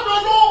nílò lọ́dọ̀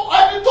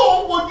ẹni tó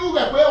ń wojú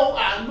rẹ̀ pé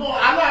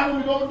aláàánú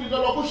mi ló ń dìde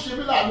lọ kó ṣe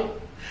mí láàánú.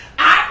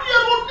 Àánú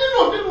yẹn ló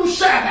nílò nínú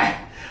iṣẹ́ rẹ̀.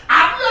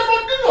 Àánú yẹn ló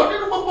nílò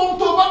nínú gbogbo ohun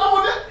tó bá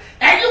lọ́wọ́ dé.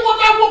 Ẹ̀yin wọn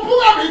náà wọ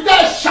púrọ̀mù ìdá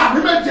ìṣàmì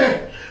méje.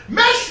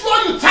 Make sure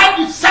you type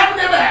the 7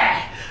 there.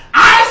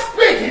 I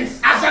speak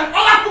as an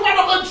oracle man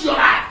of your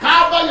life.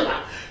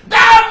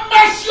 That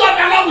mercy of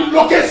the Lord will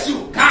locate you.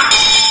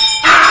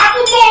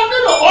 Àánú tó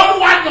nílò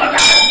Olúwa yọ̀ǹda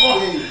rẹ̀ fún ọ.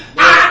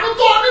 Àánú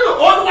tó nílò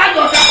Olúwa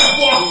yọ̀ǹda rẹ̀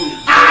fún ọ.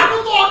 Àánú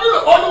tó nílò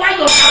Olúwa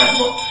yọ̀ǹda rẹ̀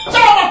fún ọ. Ṣé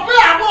o mọ̀ pé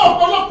àwọn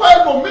ọ̀pọ̀lọpọ̀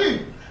ẹlòmíì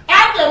á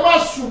dẹ̀ máa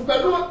sùn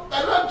pẹ̀lú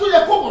ẹni tó yẹ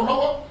kó wọ̀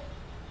lọ́wọ́.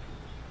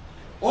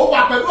 Ó wà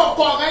pẹ̀lú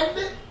ọkọ rẹ̀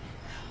ní.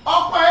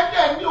 Ọkọ ẹ̀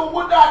dẹ̀ ní owó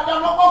dáadáa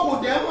lọ́wọ́ kò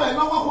dẹ̀ ẹ̀rọ ẹ̀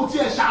lọ́wọ́ kò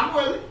tiẹ̀ ṣàánú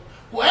ẹ̀ rí.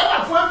 Kò ẹ̀ bà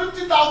fún ẹ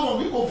 50,000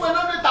 rí, kò fún ẹ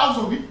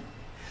 100,000 rí.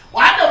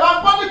 Wàá dẹ̀ máa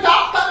gbọ́ níta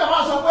tẹ́lẹ̀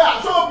máa sọ pé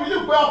àṣọ òbílí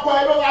pé ọkọ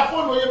ẹ ló ra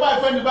fóònù oyè báyìí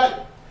fẹ́ ní báyìí.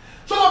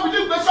 Ṣé òbílí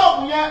pé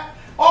ṣọ́ọ̀bù yẹn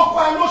ọkọ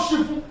ẹ ló ṣí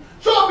fún?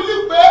 Ṣé òbílí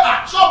pé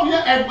ṣọ́ọ̀bù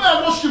yẹn ẹ̀gbọ́n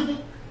ẹ ló ṣí fún?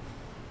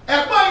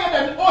 Ẹ̀gbọ́n yẹn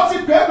dẹ̀ ni ó ti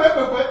pè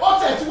é ó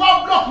tẹ̀ tí wọ́n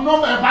block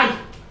nọ́mbà ẹ̀ báyìí.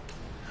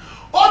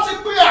 Ó ti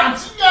pè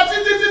àǹtí yẹn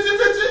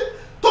títí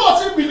tó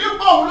ti bìlí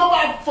pé òun ló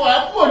máa fọ ẹ́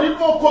kúrò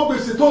nínú oko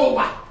gbèsè tó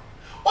wà.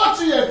 Ó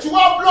ti yẹ tí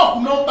wọ́n block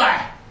nọ́mbà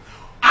ẹ̀.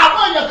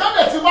 Àwọn èèyàn kan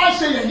dẹ̀ ti wá ń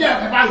ṣe yẹ̀yẹ́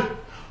rẹ̀ báyìí.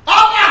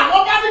 Ọmọ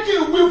àwọn bá ní kí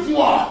n wí fún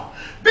ọ.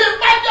 Bí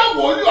pẹ́jẹ́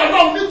wòlíì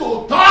Ọlọ́run ní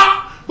tòótọ́,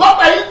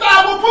 gbọ́dọ̀ yìí tá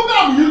a mú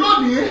program yìí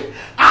lónìí,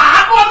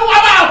 àánú Olúwa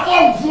máa fọ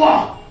òfin ọ.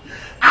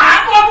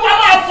 Àánú Olúwa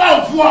máa fọ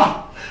òfin ọ.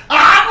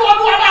 Àánú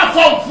Olúwa máa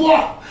fọ òfin ọ.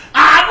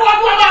 Àánú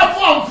Olúwa máa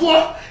fọ òfin ọ.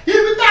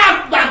 Ibi tá a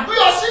gbàgbé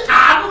ọ sí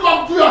àánú lọ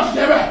gbé ọ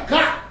dìde bẹ̀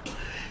ká.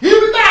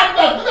 Ibi tá a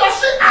gbàgbé ọ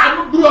sí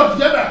àánú gbé ọ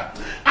dìde bẹ̀.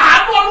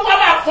 Àánú Olúwa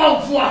máa fọ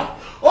òfin ọ.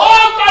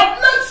 Oh God,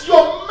 let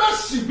your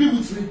mercy be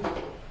with me.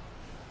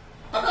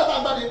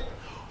 Adábàgbàdé,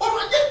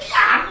 ọ̀rọ̀ jẹ́ kí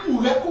àánú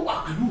rẹ kó wà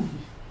pẹ̀lú mi.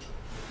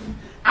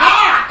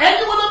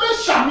 Ẹni wọn lè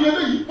ṣàmì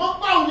eléyìí, wọ́n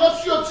bá òun yẹn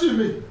sí ọtí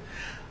mi.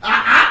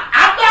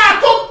 Agbára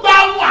tó gba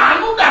àwọn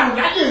àánú dànù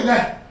láyé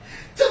rẹ̀,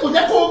 tí kò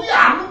jẹ́ kó rí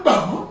àánú gbà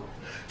mọ́,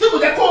 tí kò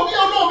jẹ́ kó rí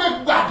Ọlọ́run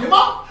gbàdé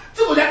mọ́,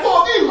 tí kò jẹ́ kó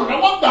rí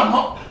ìrànlọ́wọ́ gbà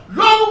mọ́,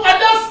 lórúkọ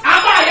Jésù,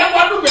 agbára yẹn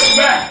wọnú gbèkú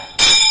bẹ́ẹ̀.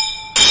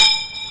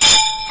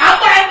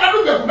 Agbára yẹn wọnú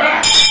gbèkú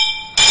bẹ́ẹ̀.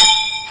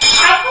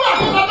 Àdúrà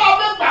tó bá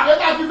fẹ́ gbàgbé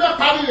ká fi fẹ́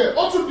parí rẹ̀,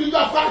 ó tún di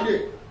ọjọ́ Friday.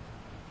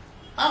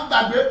 À ń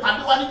gbàgbé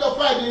pàdé wa níjọ́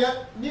Friday yẹn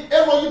ní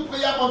Elohe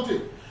prayer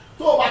mountain.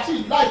 So o bá ti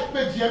like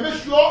page yẹn,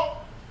 make sure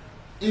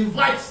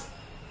invite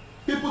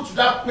people to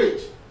that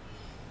page.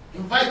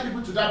 Invite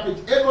people to that page.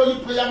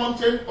 Elohe prayer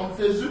mountain on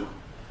Facebook.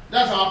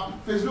 That's our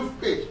Facebook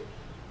page.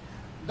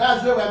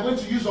 That's where we are going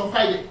to use on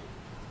Friday.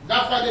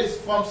 That Friday is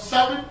from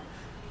 7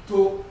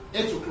 to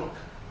 8 o'clock.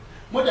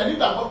 Mo dẹ̀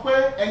nígbàgbọ́ pé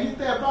ẹ̀yin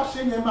tẹ́ ẹ bá ṣe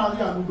yẹn máa rí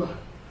àánú gbà.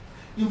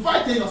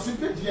 invite èèyàn sí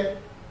page yẹn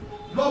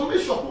lọ make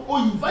sure pé o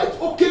invite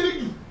ó kéré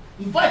jù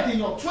invite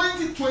èèyàn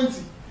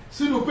 2020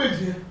 sínú page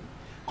yẹn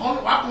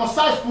wà kàn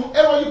search fún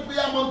Elohe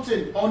Prayer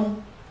Mountain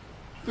on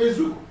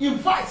Facebook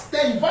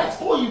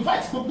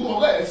invite gbogbo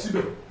ọ̀rẹ́ ẹ̀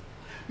síbẹ̀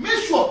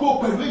make sure pé o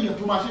pẹ̀lú èèyàn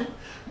tó máa ṣe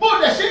bó o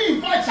dẹ̀ ṣe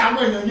invite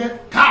àwọn èèyàn yẹn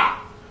ká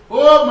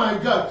oh my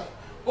God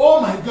oh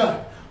my God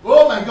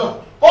oh my God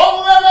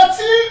ohun rere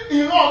tí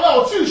ìran rẹ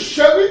ò tí ì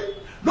ṣe rí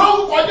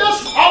lórúkọ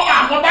Jésù ọba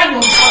àwọn bá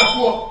yàn ká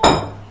ẹ̀kọ́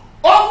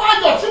ohun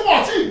ayọ̀ tí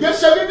wọ́n ti gbé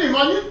ṣe rí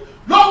nìran yín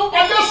lórúkọ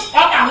Jésù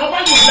ọba àwọn bá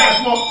yàn ká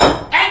ẹ̀kọ́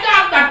ẹgbẹ́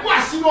àgbàdúrà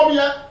sínú omi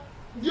yẹn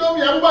di omi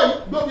yẹn ń bọ̀ yìí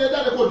gbé omi yẹn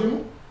jáde kò dìmú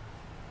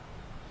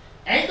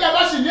ẹ̀yin tẹ́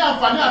bá sì ní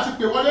àǹfààní àti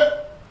pè wọlé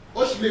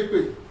ó sì lè pè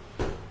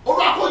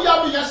olúwa kó yá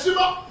omi yẹn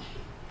símọ́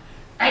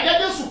ẹ̀jẹ̀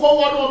Jésù kó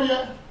wọnú omi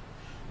yẹn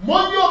mo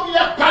yí omi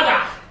yẹn padà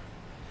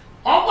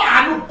ọwọ́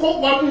àánú kó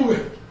wọnú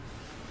rẹ̀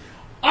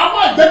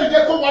ọwọ́ ìgbẹ́dìde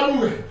kó wọnú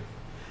rẹ̀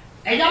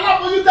ẹ̀yin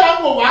aláboyún tẹ́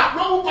ń wò wá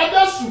lórúkọ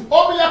Jésù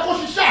omi yẹn kó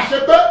ṣiṣẹ́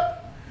àṣepé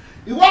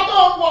ìwọ tó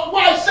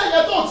wá iṣẹ́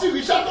yẹn tó ti rí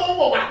iṣẹ́ tó ń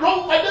wò wá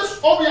lórúkọ Jésù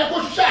omi yẹn kó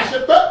ṣiṣẹ́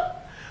àṣepé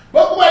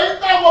gbogbo ẹ̀yin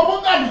tẹ́ ń wọ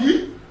bóńgàmì yìí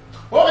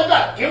omi gbà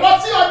ìwọ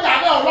tí ọjà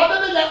rẹ ọ̀rọ̀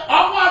dédé yẹn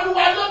ọwọ́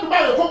adúwà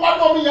lọ́dúnmáyò kó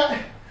wọnú omi yẹn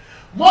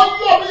mo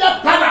yí omi yẹn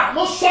padà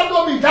mo sọ́dọ̀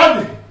omi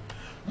ìdáǹdè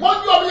mo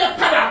yí omi yẹn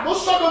padà mo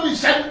sọ́dọ̀ omi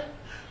ìṣẹ́gun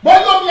mo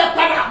yí omi yẹn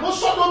padà mo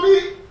sọ́dọ̀ omi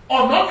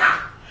ọ̀nọ́là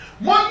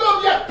mo yí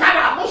omi yẹn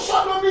padà mo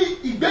sọ́dọ̀ omi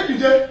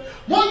ìgbẹ́dìde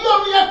mo yí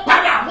omi yẹn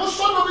padà mo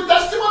sọ́dọ̀ omi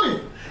testimony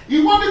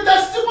ìwọ ni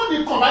testimony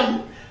kàn báyìí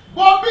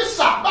bọ́ bí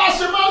sàbá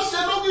ṣe máa ń ṣe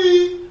lórí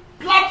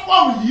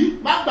platform yìí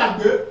má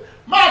gbàgbé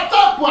máa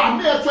tọ́pù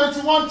àmì ẹ̀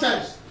 21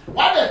 times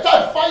wà á dẹ̀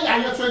tọ́pù fáyà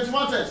yẹn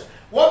 21 times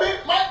wọ́n bí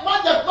má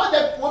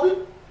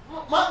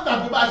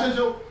gbàgbé bá a ṣe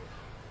ṣe o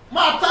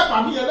máa tọ́pù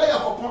àmì yẹn lẹ́yìn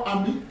kọ̀ọ̀kan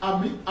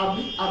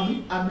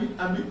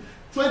àmì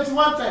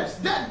 21 times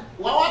then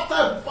wà á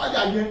tọ́pù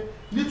fáyà yẹn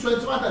ní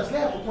 21 times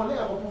lẹ́yìn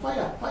kọ̀ọ̀kan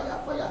fáyà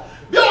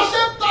bí o ṣe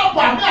ń tọ́pù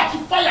àmì àti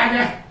fáyà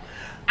yẹn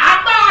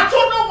àbá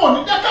àtúnúwò ní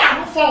dẹ́ka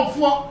àánú fọ́n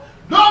fún ọ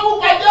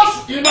lórúkọ Jésù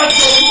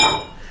ìnájọ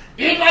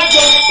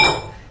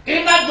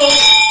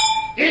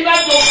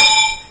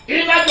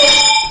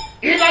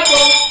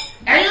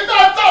ẹ̀yin tó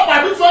tọ́pù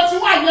àmì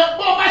 21 yẹn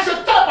bó o bá ṣe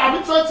tọ́pù àmì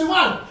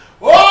 21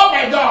 oh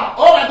my God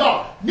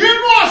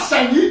nínú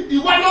ọ̀sẹ̀ yìí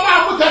ìwọ ló máa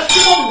mú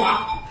testimony wá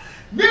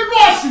nínú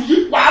ọ̀sẹ̀ yìí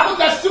wà á mú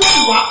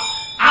testimony wá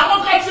àwọn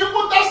kan ti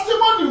mú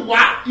testimony wá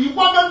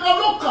ìwọ gangan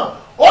ló kàn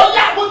ó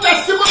yá mú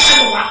testimony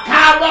wá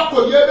káàbọ̀ kò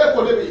yé bẹ́ẹ̀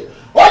kò lébi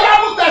ó yá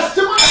mú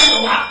testimony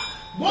wá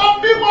wọ́n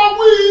bí wọ́n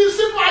wí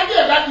sínú ayé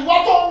rẹ̀ ìwọ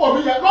tó ń wọ̀ mí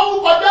yẹn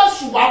lórúkọ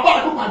Jésù wà á bá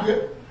àdúpàdé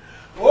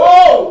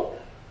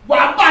wà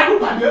á bá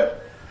àdúpàdé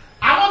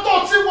àwọn tó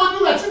ti wojú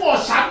rẹ̀ tí wọ́n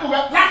ṣàánú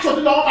rẹ̀ láti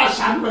òní lọ́wọ́ máa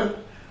ṣàánú rẹ̀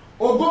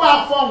ògo máa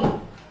fọhùn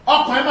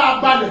ọkàn ẹ̀ máa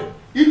balẹ̀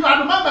inú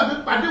àdùnmọ́gbàgbé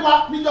pàdé wa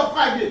níjọ́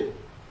Friday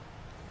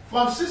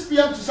from 6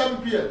 p.m. to 7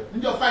 p.m.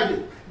 níjọ́ Friday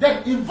then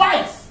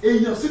invite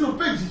èèyàn sínú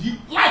page yìí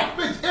like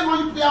page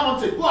Elohe Prayer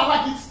Mountain go and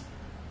like it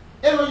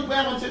Elohe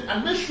Prayer Mountain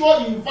and make sure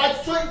you invite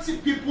 20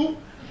 people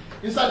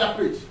inside that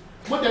page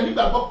mo dẹ̀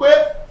nígbàgbọ́ pé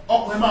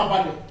ọkàn ẹ̀ máa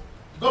balẹ̀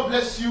God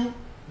bless you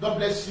God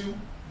bless you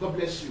God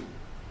bless you.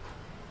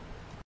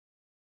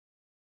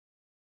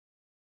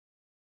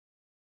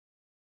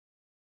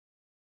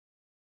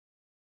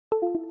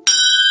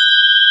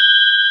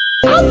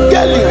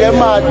 áńgẹ́lì rẹ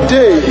máa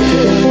dé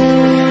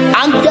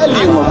áńgẹ́lì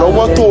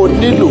ìrànlọ́wọ́ tó o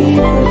nílò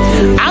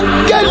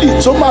áńgẹ́lì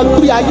tó máa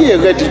gbé ayé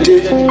rẹ dìde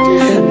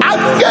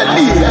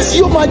áńgẹ́lì tí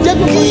ó máa jẹ́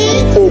kí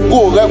ògo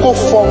rẹ kó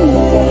fọhùn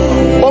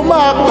ó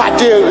máa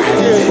pàdé rẹ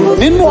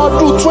nínú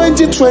ọdún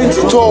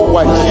 2020 tó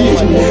wà yìí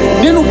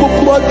nínú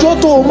gbogbo ọjọ́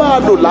tó o máa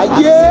lò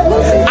láyé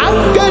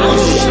áńgẹ́lì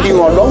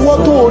ìrànlọ́wọ́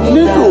tó o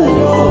nílò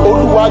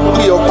Olúwa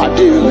gbé ọ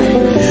pàdé rẹ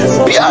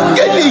bí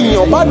áńgẹ́lì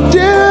èèyàn bá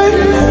dé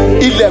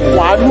ilẹ̀kùn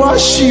àánú á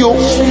ṣí o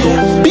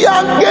bí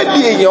áńgẹ́lì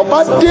èèyàn bá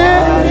dé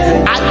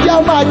ayé á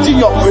máa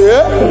jiyàn pé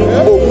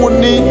òun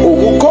ni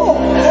òun kọ́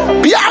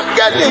bí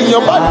áńgẹ́lì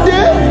èèyàn bá dé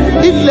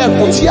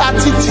ilẹ̀kùn tí a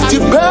ti tì ti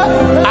pẹ́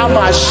á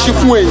máa ṣí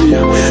fún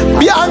èèyàn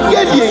bí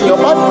áńgẹ́lì èèyàn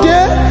bá dé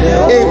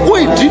ègún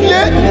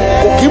ìdílé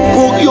kò kí ń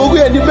borí orí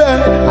ẹni bẹ́ẹ̀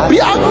bí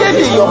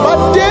áńgẹ́lì èèyàn bá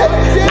dé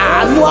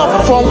àánú á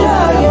fọhùn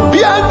bí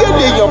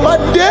áńgẹ́lì èèyàn bá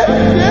dé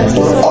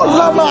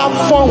ọlá máa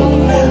fọhùn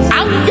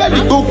áńgẹ́lì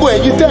gbogbo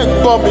ẹ̀yin tẹ́ ń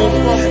gbọ́ mi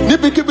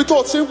níbikíbi tó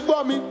ti ń gbọ́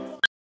mi.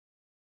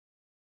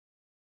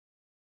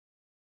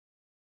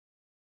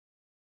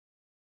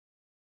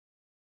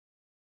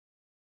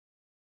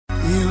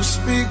 You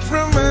speak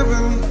from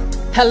heaven.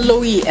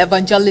 Elohe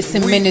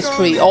Evangelism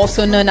Ministry,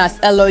 also known as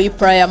Elohe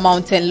Prayer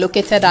Mountain,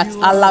 located at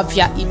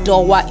Alavia,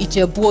 Idowa,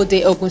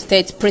 Ijebu-Ode, Ogun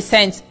State,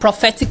 presents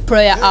Prophetic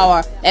Prayer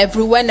Hour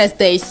every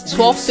Wednesdays,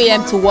 12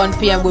 p.m. to 1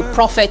 p.m. with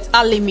Prophet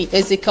Alimi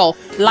Ezekiel,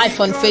 live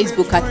on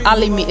Facebook at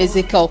Alimi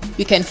Ezekiel.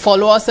 You can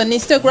follow us on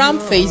Instagram,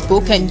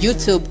 Facebook, and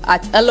YouTube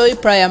at Elohe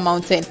Prayer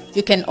Mountain.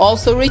 You can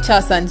also reach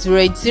us on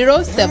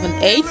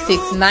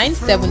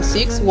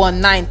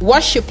 08078697619.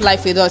 Worship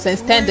live with us and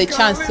stand the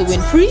chance to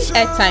win free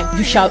airtime.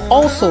 You shall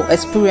also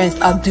experience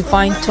a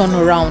divine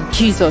turnaround.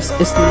 Jesus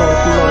is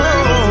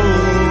Lord.